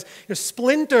other guy's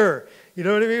splinter. You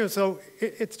know what I mean? So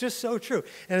it's just so true.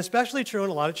 And especially true in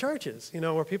a lot of churches,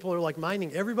 where people are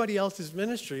minding everybody else's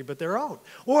ministry but their own.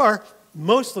 Or,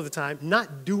 most of the time,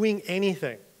 not doing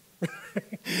anything.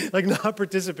 Not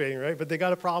participating, right? But they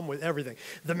got a problem with everything.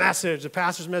 The message, the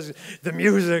pastor's message, the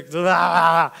music,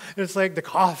 it's the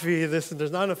coffee, this, and there's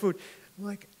not enough food. I'm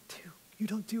dude, you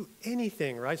don't do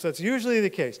anything, right? So that's usually the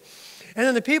case. And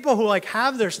then the people who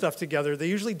have their stuff together, they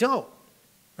usually don't,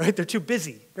 right? They're too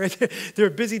busy, right? They're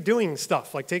busy doing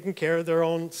stuff, taking care of their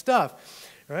own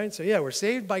stuff, right? So yeah, we're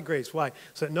saved by grace. Why?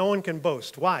 So that no one can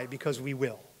boast. Why? Because we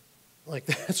will.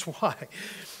 That's why.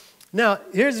 Now,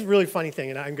 here's a really funny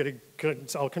thing, and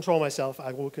I'll control myself.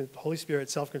 I will, Holy Spirit,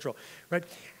 self-control, right?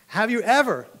 Have you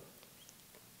ever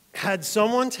had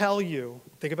someone tell you,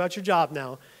 think about your job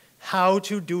now, how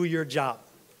to do your job,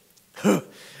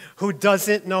 who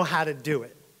doesn't know how to do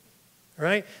it,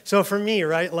 right? So for me,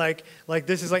 right,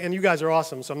 this is and you guys are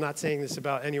awesome, so I'm not saying this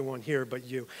about anyone here but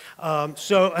you.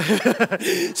 So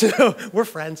we're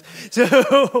friends.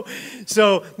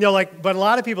 So but a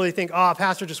lot of people, they think, a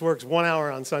pastor just works 1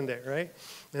 hour on Sunday, right?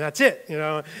 And that's it,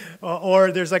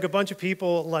 Or there's a bunch of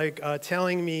people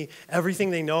telling me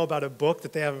everything they know about a book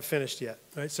that they haven't finished yet,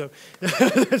 right? So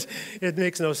it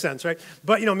makes no sense, right?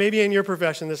 But, maybe in your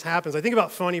profession this happens. I think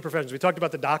about funny professions. We talked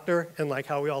about the doctor and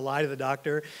how we all lie to the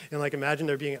doctor. And imagine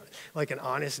there being an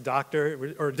honest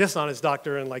doctor or a dishonest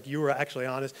doctor and you were actually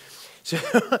honest. So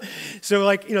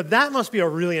that must be a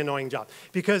really annoying job.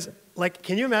 Because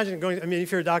can you imagine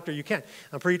if you're a doctor, you can.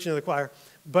 I'm preaching to the choir.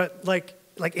 But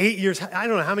like 8 years, I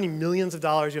don't know how many millions of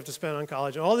dollars you have to spend on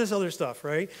college and all this other stuff,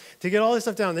 right? To get all this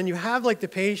stuff down. Then you have like the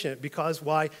patient because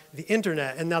why? The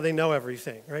internet, and now they know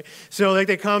everything, right? So like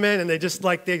they come in and they just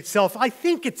like, I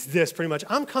think it's this pretty much.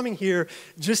 I'm coming here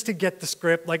just to get the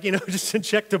script, like, just to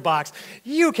check the box.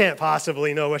 You can't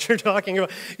possibly know what you're talking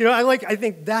about. I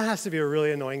think that has to be a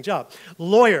really annoying job.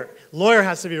 Lawyer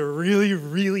has to be a really,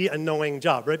 really annoying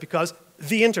job, right? Because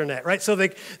the internet, right? So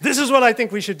this is what I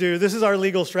think we should do. This is our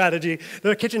legal strategy.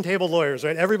 They're kitchen table lawyers,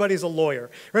 right? Everybody's a lawyer,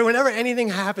 right? Whenever anything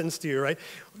happens to you, right?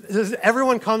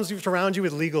 Everyone comes around you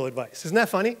with legal advice. Isn't that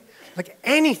funny? Like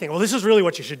anything. Well, this is really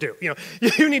what you should do.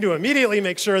 You need to immediately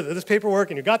make sure that this paperwork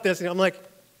and you got this. And I'm like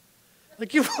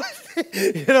you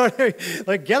know what I mean?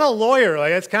 Like get a lawyer.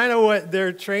 Like that's kind of what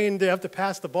they're trained to have to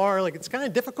pass the bar. Like it's kind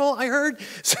of difficult, I heard.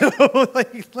 So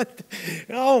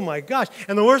oh my gosh.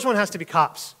 And the worst one has to be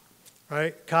cops.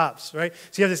 Right? Cops, right?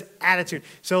 So you have this attitude.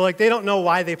 So like they don't know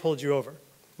why they pulled you over.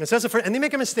 And they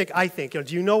make a mistake, I think.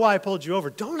 Do you know why I pulled you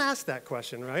over? Don't ask that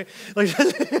question, right? Like,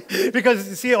 because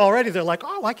you see already they're like,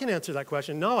 oh, I can answer that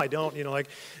question. No, I don't.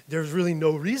 There's really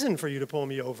no reason for you to pull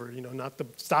me over. Not the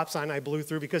stop sign I blew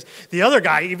through because the other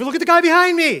guy, if you look at the guy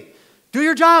behind me, do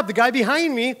your job. The guy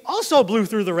behind me also blew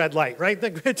through the red light, right?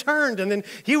 It turned, and then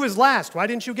he was last. Why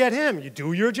didn't you get him? You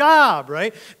do your job,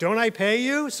 right? Don't I pay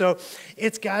you? So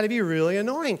it's got to be really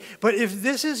annoying. But if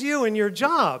this is you and your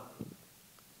job,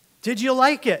 did you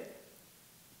like it?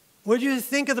 What did you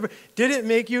think of did it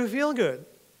make you feel good?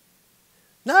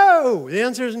 No. The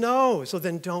answer is no. So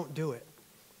then don't do it.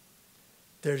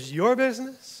 There's your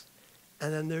business,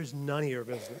 and then there's none of your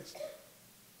business.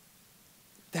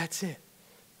 That's it.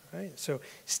 Right? So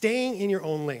staying in your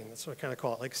own lane, that's what I kind of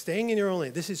call it, like staying in your own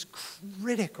lane. This is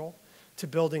critical to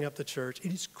building up the church.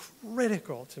 It is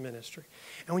critical to ministry.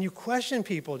 And when you question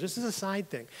people, just as a side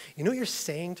thing, you know what you're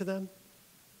saying to them?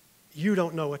 You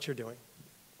don't know what you're doing.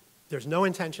 There's no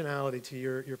intentionality to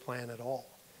your plan at all.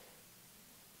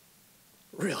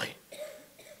 Really.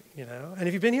 And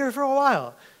if you've been here for a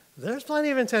while, there's plenty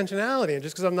of intentionality. And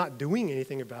just because I'm not doing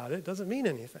anything about it doesn't mean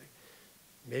anything.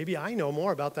 Maybe I know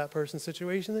more about that person's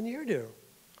situation than you do.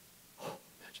 Oh,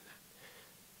 imagine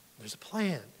that. There's a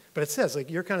plan. But it says, like,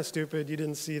 you're kind of stupid. You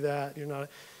didn't see that. You're not.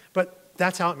 But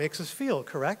that's how it makes us feel,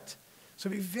 correct? So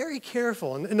be very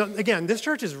careful. And again, this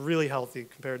church is really healthy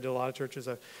compared to a lot of churches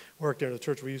I've worked in. The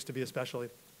church we used to be especially.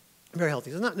 Very healthy.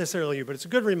 It's not necessarily you, but it's a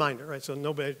good reminder, right? So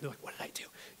nobody, they're like, what did I do?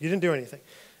 You didn't do anything,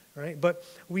 right? But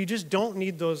we just don't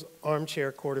need those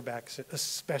armchair quarterbacks,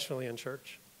 especially in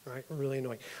church. Right? Really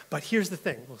annoying. But here's the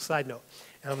thing, well, side note,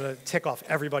 and I'm going to tick off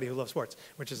everybody who loves sports,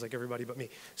 which is like everybody but me.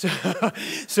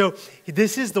 So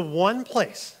this is the one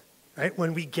place, right,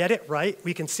 when we get it right,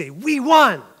 we can say, we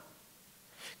won.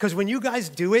 Because when you guys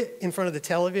do it in front of the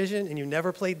television and you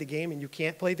never played the game and you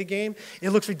can't play the game, it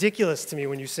looks ridiculous to me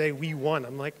when you say, we won.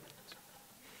 I'm like,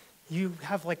 you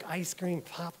have like ice cream,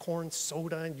 popcorn,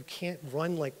 soda, and you can't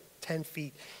run like 10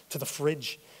 feet to the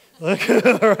fridge. All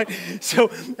right.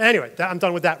 So anyway, I'm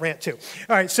done with that rant too.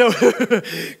 All right. So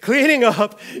cleaning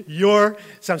up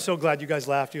so I'm so glad you guys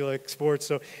laughed. You like sports.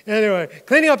 So anyway,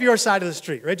 cleaning up your side of the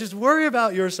street, right? Just worry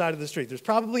about your side of the street. There's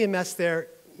probably a mess there,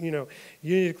 you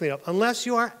need to clean up. Unless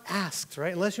you are asked,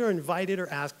 right? Unless you're invited or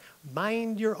asked,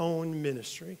 mind your own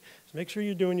ministry. So make sure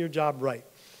you're doing your job right.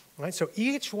 All right. So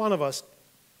each one of us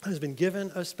has been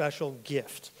given a special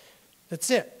gift. That's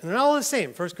it. And they're all the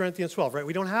same. 1 Corinthians 12, right?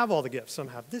 We don't have all the gifts. Some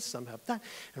have this, some have that.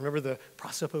 And remember the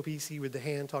prosopopesi with the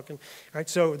hand talking, right?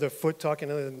 So the foot talking,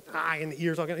 and the eye and the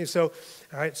ear talking. So,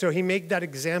 all right, so he made that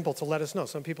example to let us know.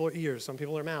 Some people are ears, some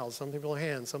people are mouths, some people are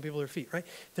hands, some people are feet, right?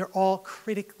 They're all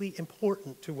critically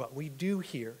important to what we do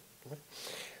here. Right?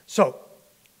 So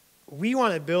we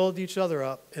want to build each other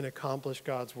up and accomplish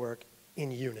God's work in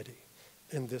unity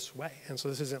in this way. And so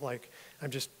this isn't like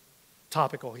I'm just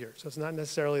topical here. So it's not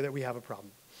necessarily that we have a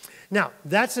problem. Now,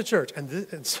 that's the church.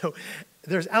 And so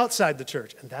there's outside the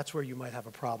church, and that's where you might have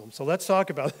a problem. So let's talk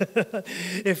about that.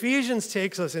 Ephesians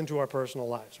takes us into our personal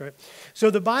lives, right? So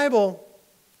the Bible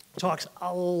talks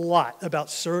a lot about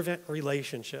servant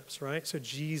relationships, right? So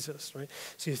Jesus, right?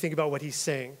 So you think about what he's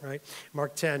saying, right?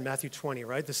 Mark 10, Matthew 20,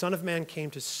 right? The Son of Man came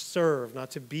to serve,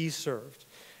 not to be served.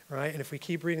 Right? And if we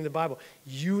keep reading the Bible,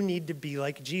 you need to be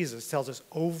like Jesus. It tells us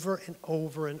over and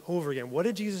over and over again. What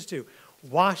did Jesus do?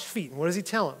 Wash feet. And what does he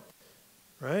tell him?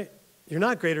 Right? You're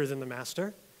not greater than the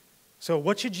master. So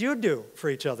what should you do for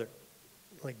each other?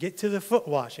 Like get to the foot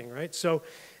washing, right? So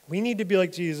we need to be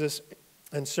like Jesus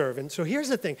and serve. And so here's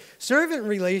the thing. Servant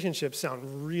relationships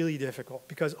sound really difficult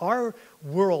because our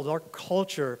world, our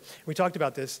culture, we talked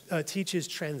about this, teaches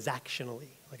transactionally.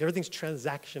 Like everything's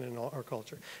transaction in our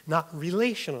culture, not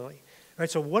relationally. Right?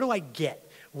 So what do I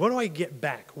get? What do I get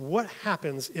back? What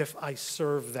happens if I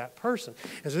serve that person?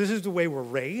 And so this is the way we're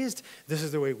raised. This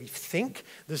is the way we think.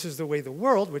 This is the way the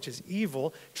world, which is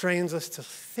evil, trains us to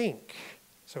think.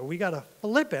 So we got to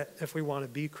flip it if we want to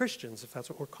be Christians, if that's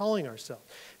what we're calling ourselves,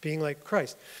 being like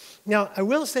Christ. Now, I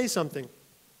will say something,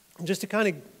 just to kind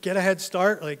of get a head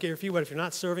start. Like, if you're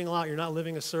not serving a lot, you're not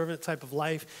living a servant type of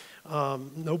life,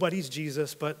 nobody's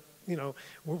Jesus, but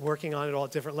we're working on it all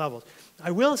at different levels.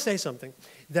 I will say something,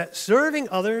 that serving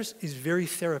others is very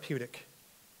therapeutic.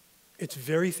 It's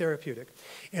very therapeutic.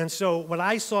 And so what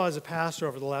I saw as a pastor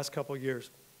over the last couple of years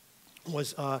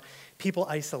was people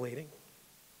isolating.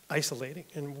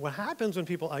 And what happens when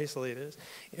people isolate is,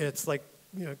 it's like,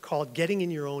 called getting in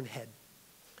your own head.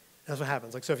 That's what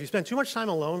happens. Like, so if you spend too much time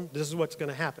alone, this is what's going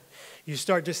to happen. You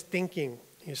start just thinking.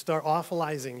 You start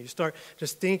awfulizing. You start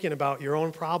just thinking about your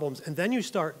own problems, and then you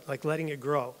start like letting it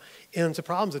grow into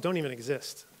problems that don't even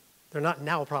exist. They're not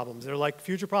now problems. They're like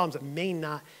future problems that may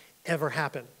not ever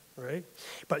happen, right?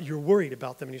 But you're worried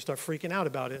about them, and you start freaking out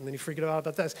about it, and then you freak out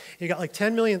about this. You got like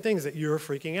 10 million things that you're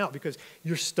freaking out because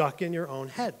you're stuck in your own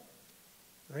head,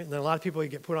 right? And then a lot of people, you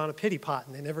get put on a pity pot,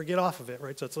 and they never get off of it,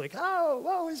 right? So it's like, oh,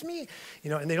 woe is me,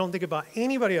 and they don't think about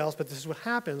anybody else. But this is what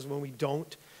happens when we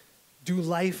don't do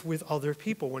life with other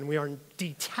people, when we are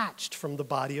detached from the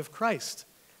body of Christ.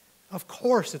 Of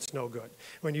course it's no good.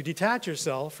 When you detach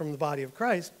yourself from the body of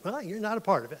Christ, well, you're not a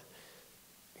part of it.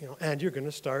 And you're going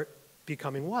to start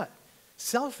becoming what?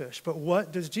 Selfish. But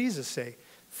what does Jesus say?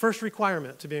 First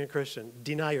requirement to being a Christian,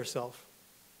 deny yourself.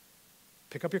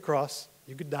 Pick up your cross.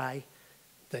 You could die.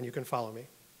 Then you can follow me.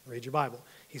 Read your Bible.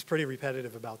 He's pretty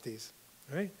repetitive about these.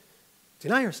 All right?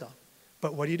 Deny yourself.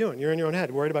 But what are you doing? You're in your own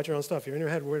head, worried about your own stuff. You're in your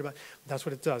head, worried about... That's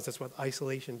what it does. That's what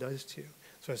isolation does to you.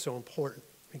 So it's so important.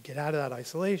 We get out of that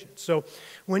isolation. So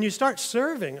when you start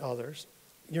serving others,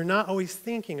 you're not always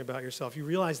thinking about yourself. You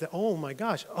realize that, oh my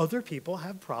gosh, other people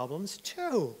have problems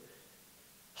too.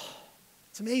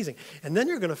 It's amazing. And then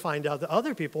you're going to find out that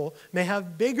other people may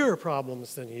have bigger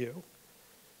problems than you.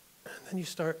 And then you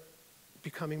start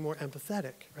becoming more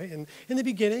empathetic, right? And in the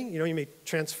beginning, you may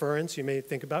transference, you may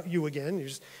think about you again. You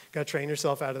just got to train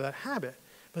yourself out of that habit.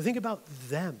 But think about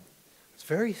them. It's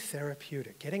very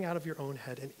therapeutic, getting out of your own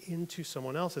head and into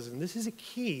someone else's. And this is a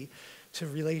key to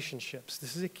relationships.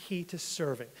 This is a key to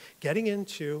serving. Getting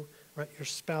into your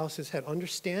spouse's head,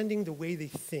 understanding the way they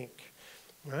think,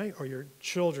 right? Or your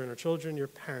children, your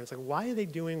parents. Like, why are they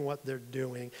doing what they're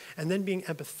doing? And then being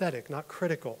empathetic, not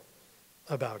critical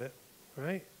about it,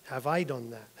 right? Have I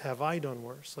done that? Have I done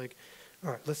worse? Like,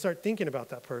 all right, let's start thinking about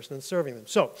that person and serving them.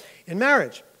 So, in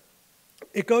marriage,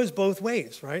 it goes both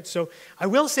ways, right? So, I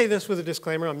will say this with a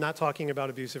disclaimer. I'm not talking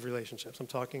about abusive relationships. I'm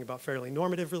talking about fairly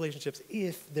normative relationships,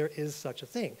 if there is such a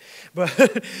thing.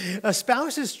 But a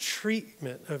spouse's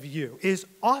treatment of you is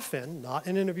often, not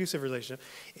in an abusive relationship,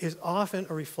 is often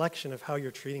a reflection of how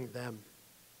you're treating them,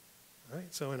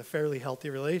 right? So, in a fairly healthy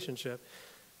relationship,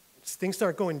 things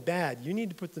start going bad, you need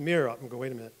to put the mirror up and go,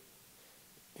 wait a minute.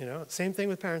 Same thing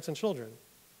with parents and children.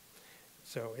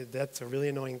 So that's a really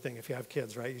annoying thing if you have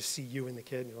kids, right? You see you in the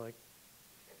kid, and you're like,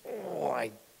 oh,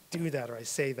 I do that or I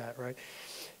say that, right?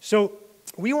 So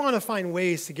we want to find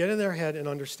ways to get in their head and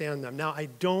understand them. Now, I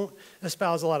don't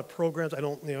espouse a lot of programs. I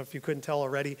don't, if you couldn't tell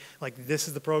already, like this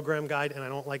is the program guide, and I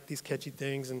don't like these catchy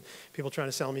things and people trying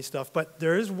to sell me stuff. But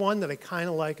there is one that I kind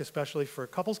of like, especially for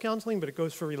couples counseling, but it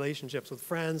goes for relationships with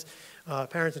friends,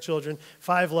 parents and children,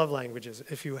 5 love languages.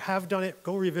 If you have done it,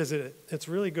 go revisit it. It's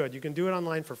really good. You can do it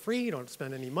online for free. You don't have to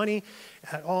spend any money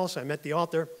at all. So I met the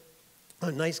author.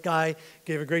 A nice guy,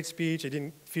 gave a great speech. I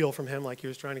didn't feel from him like he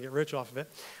was trying to get rich off of it.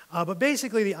 But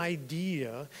basically the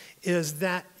idea is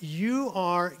that you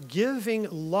are giving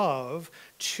love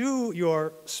to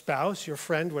your spouse, your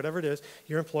friend, whatever it is,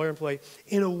 your employer, employee,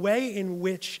 in a way in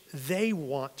which they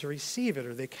want to receive it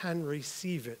or they can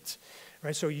receive it.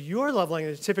 Right, so your love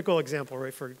language is a typical example,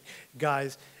 right, for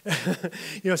guys.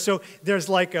 So there's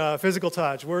like physical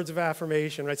touch, words of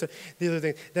affirmation, right? So the other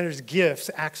thing, then there's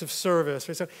gifts, acts of service,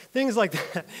 right? So things like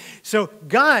that. So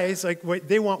guys,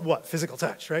 they want what? Physical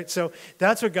touch, right? So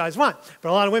that's what guys want. But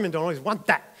a lot of women don't always want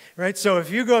that. Right? So if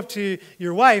you go up to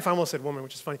your wife, I almost said woman,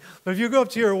 which is funny, but if you go up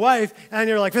to your wife and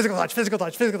you're like, physical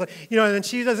touch, and then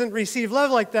she doesn't receive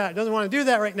love like that, doesn't want to do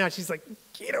that right now, she's like,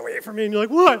 get away from me. And you're like,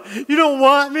 what? You don't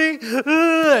want me?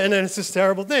 And then it's this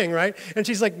terrible thing, right? And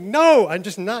she's like, no, I'm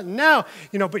just not now.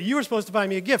 But you were supposed to buy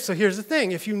me a gift. So here's the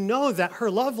thing. If you know that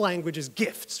her love language is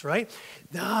gifts, right?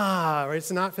 Right?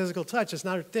 It's not physical touch. It's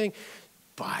not her thing.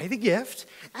 buy the gift,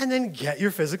 and then get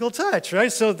your physical touch,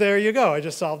 right? So there you go. I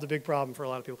just solved a big problem for a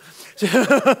lot of people.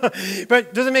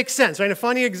 But does it make sense, right? A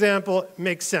funny example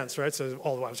makes sense, right? So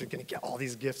all the while I was going to get all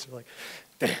these gifts. I'm like,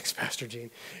 thanks, Pastor Gene.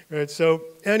 Right? So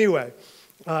anyway,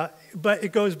 but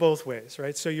it goes both ways,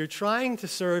 right? So you're trying to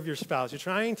serve your spouse. You're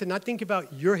trying to not think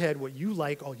about your head, what you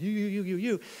like, all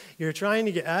you. You're trying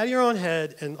to get out of your own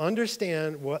head and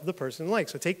understand what the person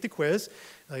likes. So take the quiz,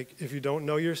 like if you don't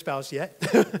know your spouse yet,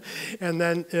 and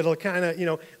then it'll kind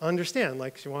of, understand,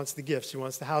 like she wants the gifts, she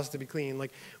wants the house to be clean,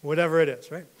 like whatever it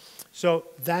is, right? So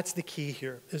that's the key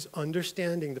here, is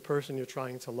understanding the person you're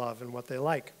trying to love and what they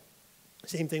like.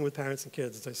 Same thing with parents and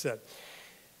kids, as I said.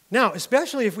 Now,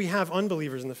 especially if we have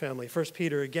unbelievers in the family, 1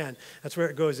 Peter, again, that's where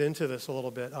it goes into this a little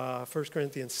bit, 1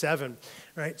 Corinthians 7,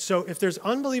 right? So if there's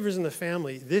unbelievers in the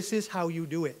family, this is how you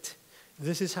do it.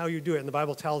 This is how you do it, and the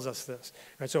Bible tells us this,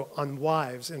 right? So on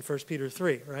wives in 1 Peter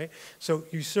 3, right? So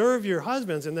you serve your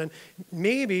husbands, and then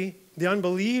maybe the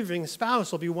unbelieving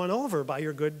spouse will be won over by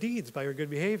your good deeds, by your good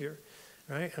behavior,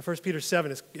 right? And 1 Peter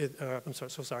 7 is,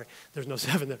 sorry, there's no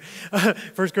 7 there.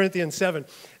 1 Corinthians 7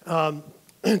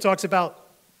 talks about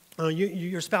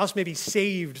your spouse may be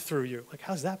saved through you. Like,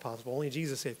 how's that possible? Only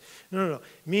Jesus saved. No.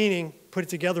 Meaning, put it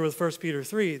together with 1 Peter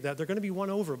 3, that they're going to be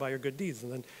won over by your good deeds.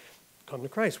 And then come to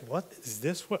Christ. What? Is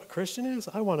this what a Christian is?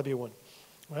 I want to be one.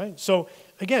 Right? So,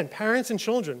 again, parents and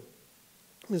children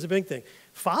is a big thing.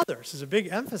 Fathers is a big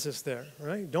emphasis there.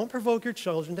 Right? Don't provoke your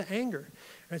children to anger.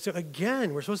 Right? So,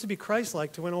 again, we're supposed to be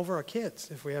Christ-like to win over our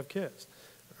kids if we have kids.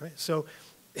 Right? So,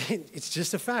 it's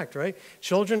just a fact, right?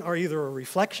 Children are either a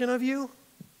reflection of you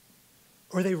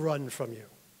or they run from you.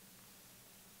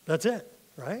 That's it,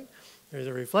 right? There's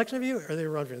a reflection of you or they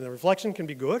run from you. The reflection can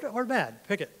be good or bad.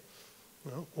 Pick it.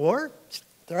 Or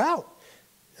they're out.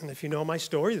 And if you know my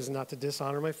story, this is not to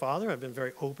dishonor my father. I've been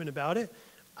very open about it.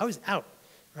 I was out,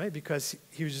 right? Because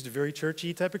he was just a very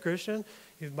churchy type of Christian.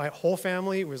 My whole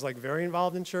family was like very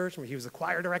involved in church. He was the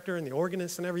choir director and the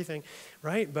organist and everything,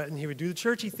 right? And he would do the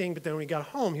churchy thing, but then when he got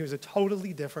home, he was a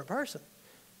totally different person.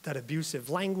 That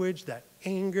abusive language, that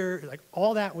anger, like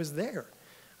all that was there.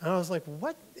 And I was like,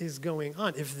 what is going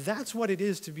on? If that's what it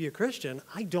is to be a Christian,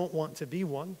 I don't want to be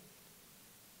one.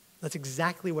 That's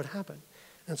exactly what happened.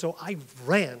 And so I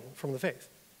ran from the faith.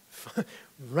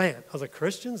 Ran. I was like,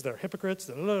 Christians, they're hypocrites,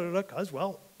 because,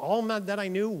 well, all that I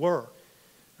knew were.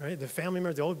 Right? The family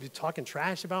members, they all be talking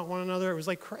trash about one another. It was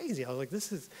like crazy. I was like,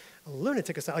 this is a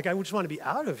lunatic asylum. Like, I just want to be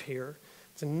out of here.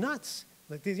 It's nuts.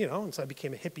 Like these, and so I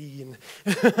became a hippie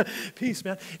and peace,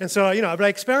 man. And so, but I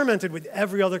experimented with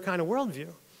every other kind of worldview,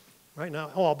 right?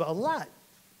 Now, but a lot.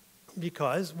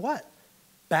 Because what?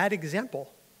 Bad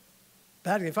example.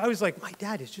 If I was like, my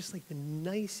dad is just like the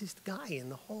nicest guy in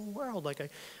the whole world.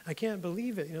 Like, I can't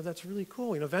believe it. That's really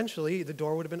cool. Eventually the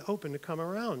door would have been open to come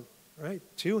around, right,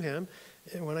 to him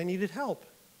when I needed help.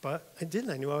 But I didn't.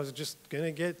 I knew I was just going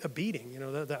to get a beating.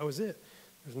 That was it.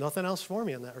 There's nothing else for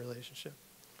me in that relationship.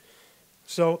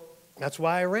 So that's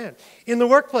why I ran. In the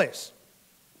workplace,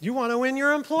 you want to win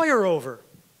your employer over.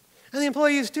 And the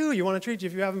employees too. You want to treat,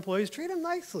 if you have employees, treat them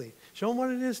nicely. Show them what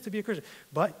it is to be a Christian.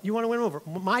 But you want to win them over.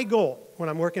 My goal when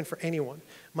I'm working for anyone,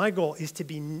 my goal is to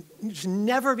just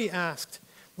never be asked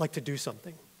like to do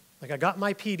something. Like I got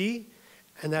my PD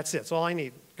and that's it. That's all I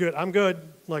need. Good. I'm good.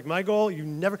 Like my goal, you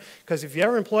never, because if you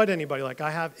ever employed anybody like I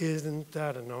have, isn't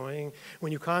that annoying?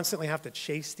 When you constantly have to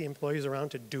chase the employees around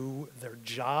to do their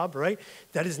job, right?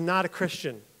 That is not a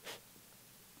Christian.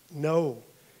 No.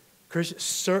 A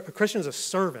Christian is a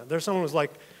servant. There's someone who's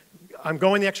like, I'm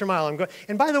going the extra mile.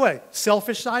 And by the way,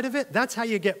 selfish side of it, that's how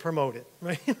you get promoted,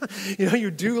 right? You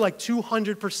do like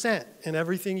 200% in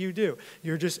everything you do.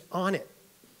 You're just on it.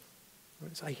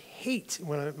 So I hate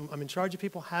when I'm in charge of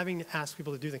people having to ask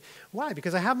people to do things. Why?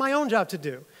 Because I have my own job to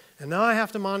do, and now I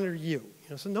have to monitor you.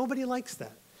 So nobody likes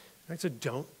that. Right? So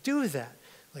don't do that.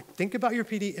 Like think about your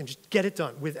PD and just get it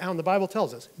done. And the Bible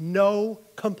tells us, no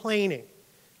complaining.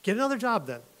 Get another job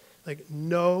then. Like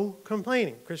no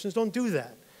complaining. Christians don't do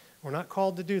that. We're not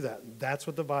called to do that. That's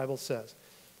what the Bible says.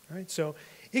 All right? So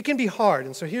it can be hard.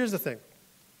 And so here's the thing.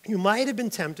 You might have been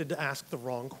tempted to ask the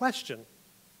wrong question.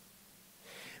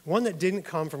 One that didn't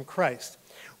come from Christ.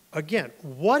 Again,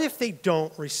 what if they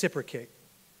don't reciprocate?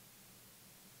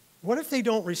 What if they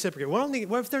don't reciprocate?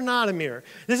 What if they're not a mirror?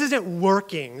 This isn't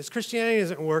working. This Christianity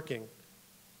isn't working.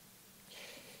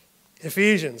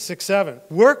 Ephesians 6:7.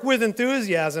 Work with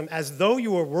enthusiasm as though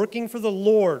you were working for the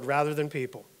Lord rather than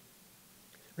people.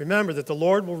 Remember that the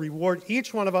Lord will reward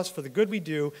each one of us for the good we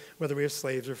do, whether we are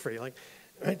slaves or free.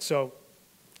 Right? So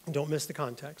don't miss the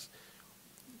context.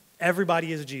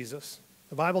 Everybody is Jesus.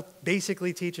 The Bible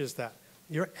basically teaches that.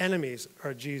 Your enemies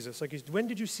are Jesus. Like, when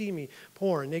did you see me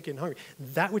poor and naked and hungry?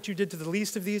 That which you did to the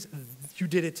least of these, you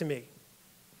did it to me.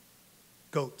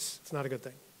 Goats. It's not a good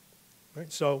thing.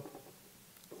 Right? So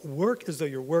work as though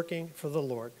you're working for the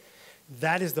Lord.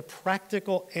 That is the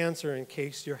practical answer in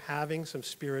case you're having some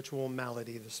spiritual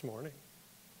malady this morning.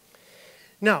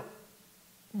 Now,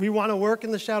 we want to work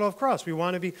in the shadow of cross. We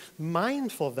want to be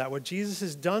mindful of that, what Jesus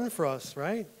has done for us,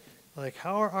 right? Like,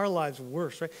 how are our lives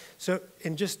worse, right? So,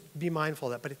 and just be mindful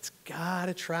of that. But it's got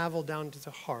to travel down to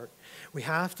the heart. We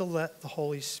have to let the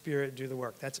Holy Spirit do the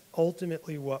work. That's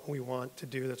ultimately what we want to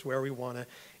do. That's where we want to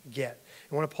get.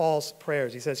 In one of Paul's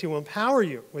prayers, he says, he will empower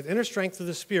you with inner strength of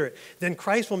the Spirit. Then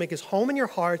Christ will make his home in your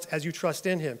hearts as you trust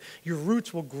in him. Your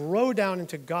roots will grow down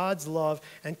into God's love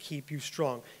and keep you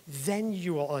strong. Then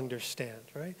you will understand,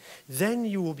 right? Then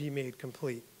you will be made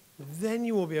complete. Then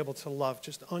you will be able to love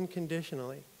just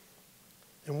unconditionally.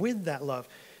 And with that love,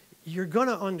 you're going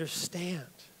to understand,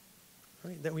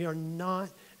 right, that we are not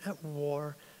at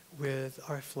war with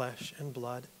our flesh and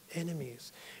blood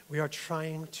enemies. We are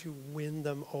trying to win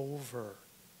them over.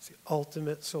 It's the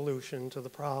ultimate solution to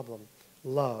the problem,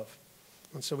 love.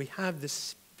 And so we have this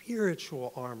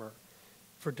spiritual armor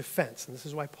for defense. And this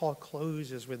is why Paul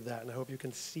closes with that. And I hope you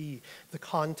can see the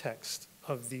context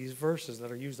of these verses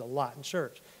that are used a lot in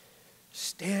church.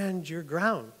 Stand your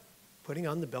ground, putting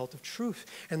on the belt of truth.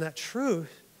 And that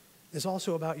truth is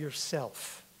also about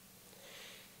yourself.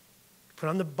 Put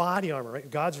on the body armor, right?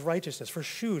 God's righteousness. For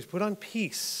shoes, put on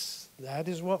peace. That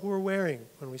is what we're wearing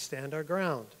when we stand our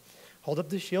ground. Hold up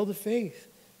the shield of faith.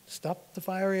 Stop the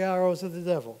fiery arrows of the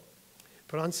devil.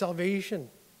 Put on salvation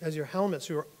as your helmet,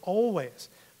 so you're always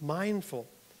mindful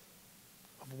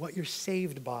of what you're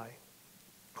saved by,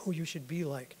 who you should be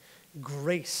like.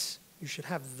 Grace. You should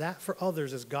have that for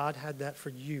others as God had that for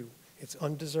you. It's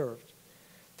undeserved.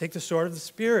 Take the sword of the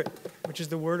Spirit, which is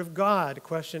the Word of God. A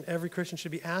question every Christian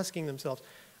should be asking themselves.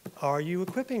 Are you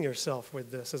equipping yourself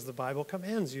with this as the Bible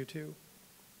commands you to?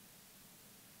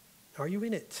 Are you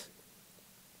in it?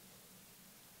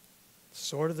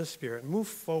 Sword of the Spirit. Move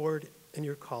forward in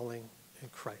your calling in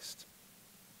Christ.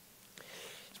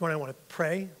 This morning I want to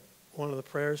pray one of the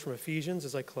prayers from Ephesians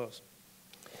as I close.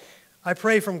 I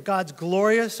pray from God's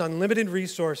glorious, unlimited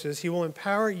resources, he will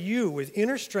empower you with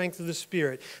inner strength of the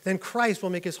Spirit. Then Christ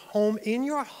will make his home in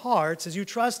your hearts as you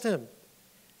trust him.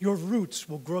 Your roots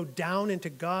will grow down into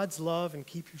God's love and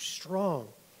keep you strong.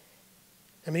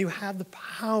 And may you have the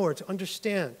power to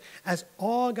understand, as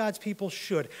all God's people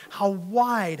should, how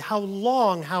wide, how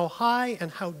long, how high, and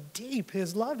how deep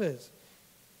his love is.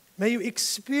 May you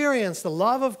experience the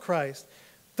love of Christ,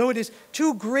 though it is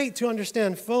too great to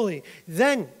understand fully.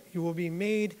 Then you will be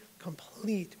made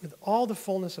complete with all the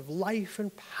fullness of life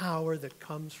and power that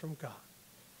comes from God.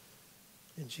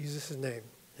 In Jesus' name,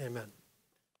 amen.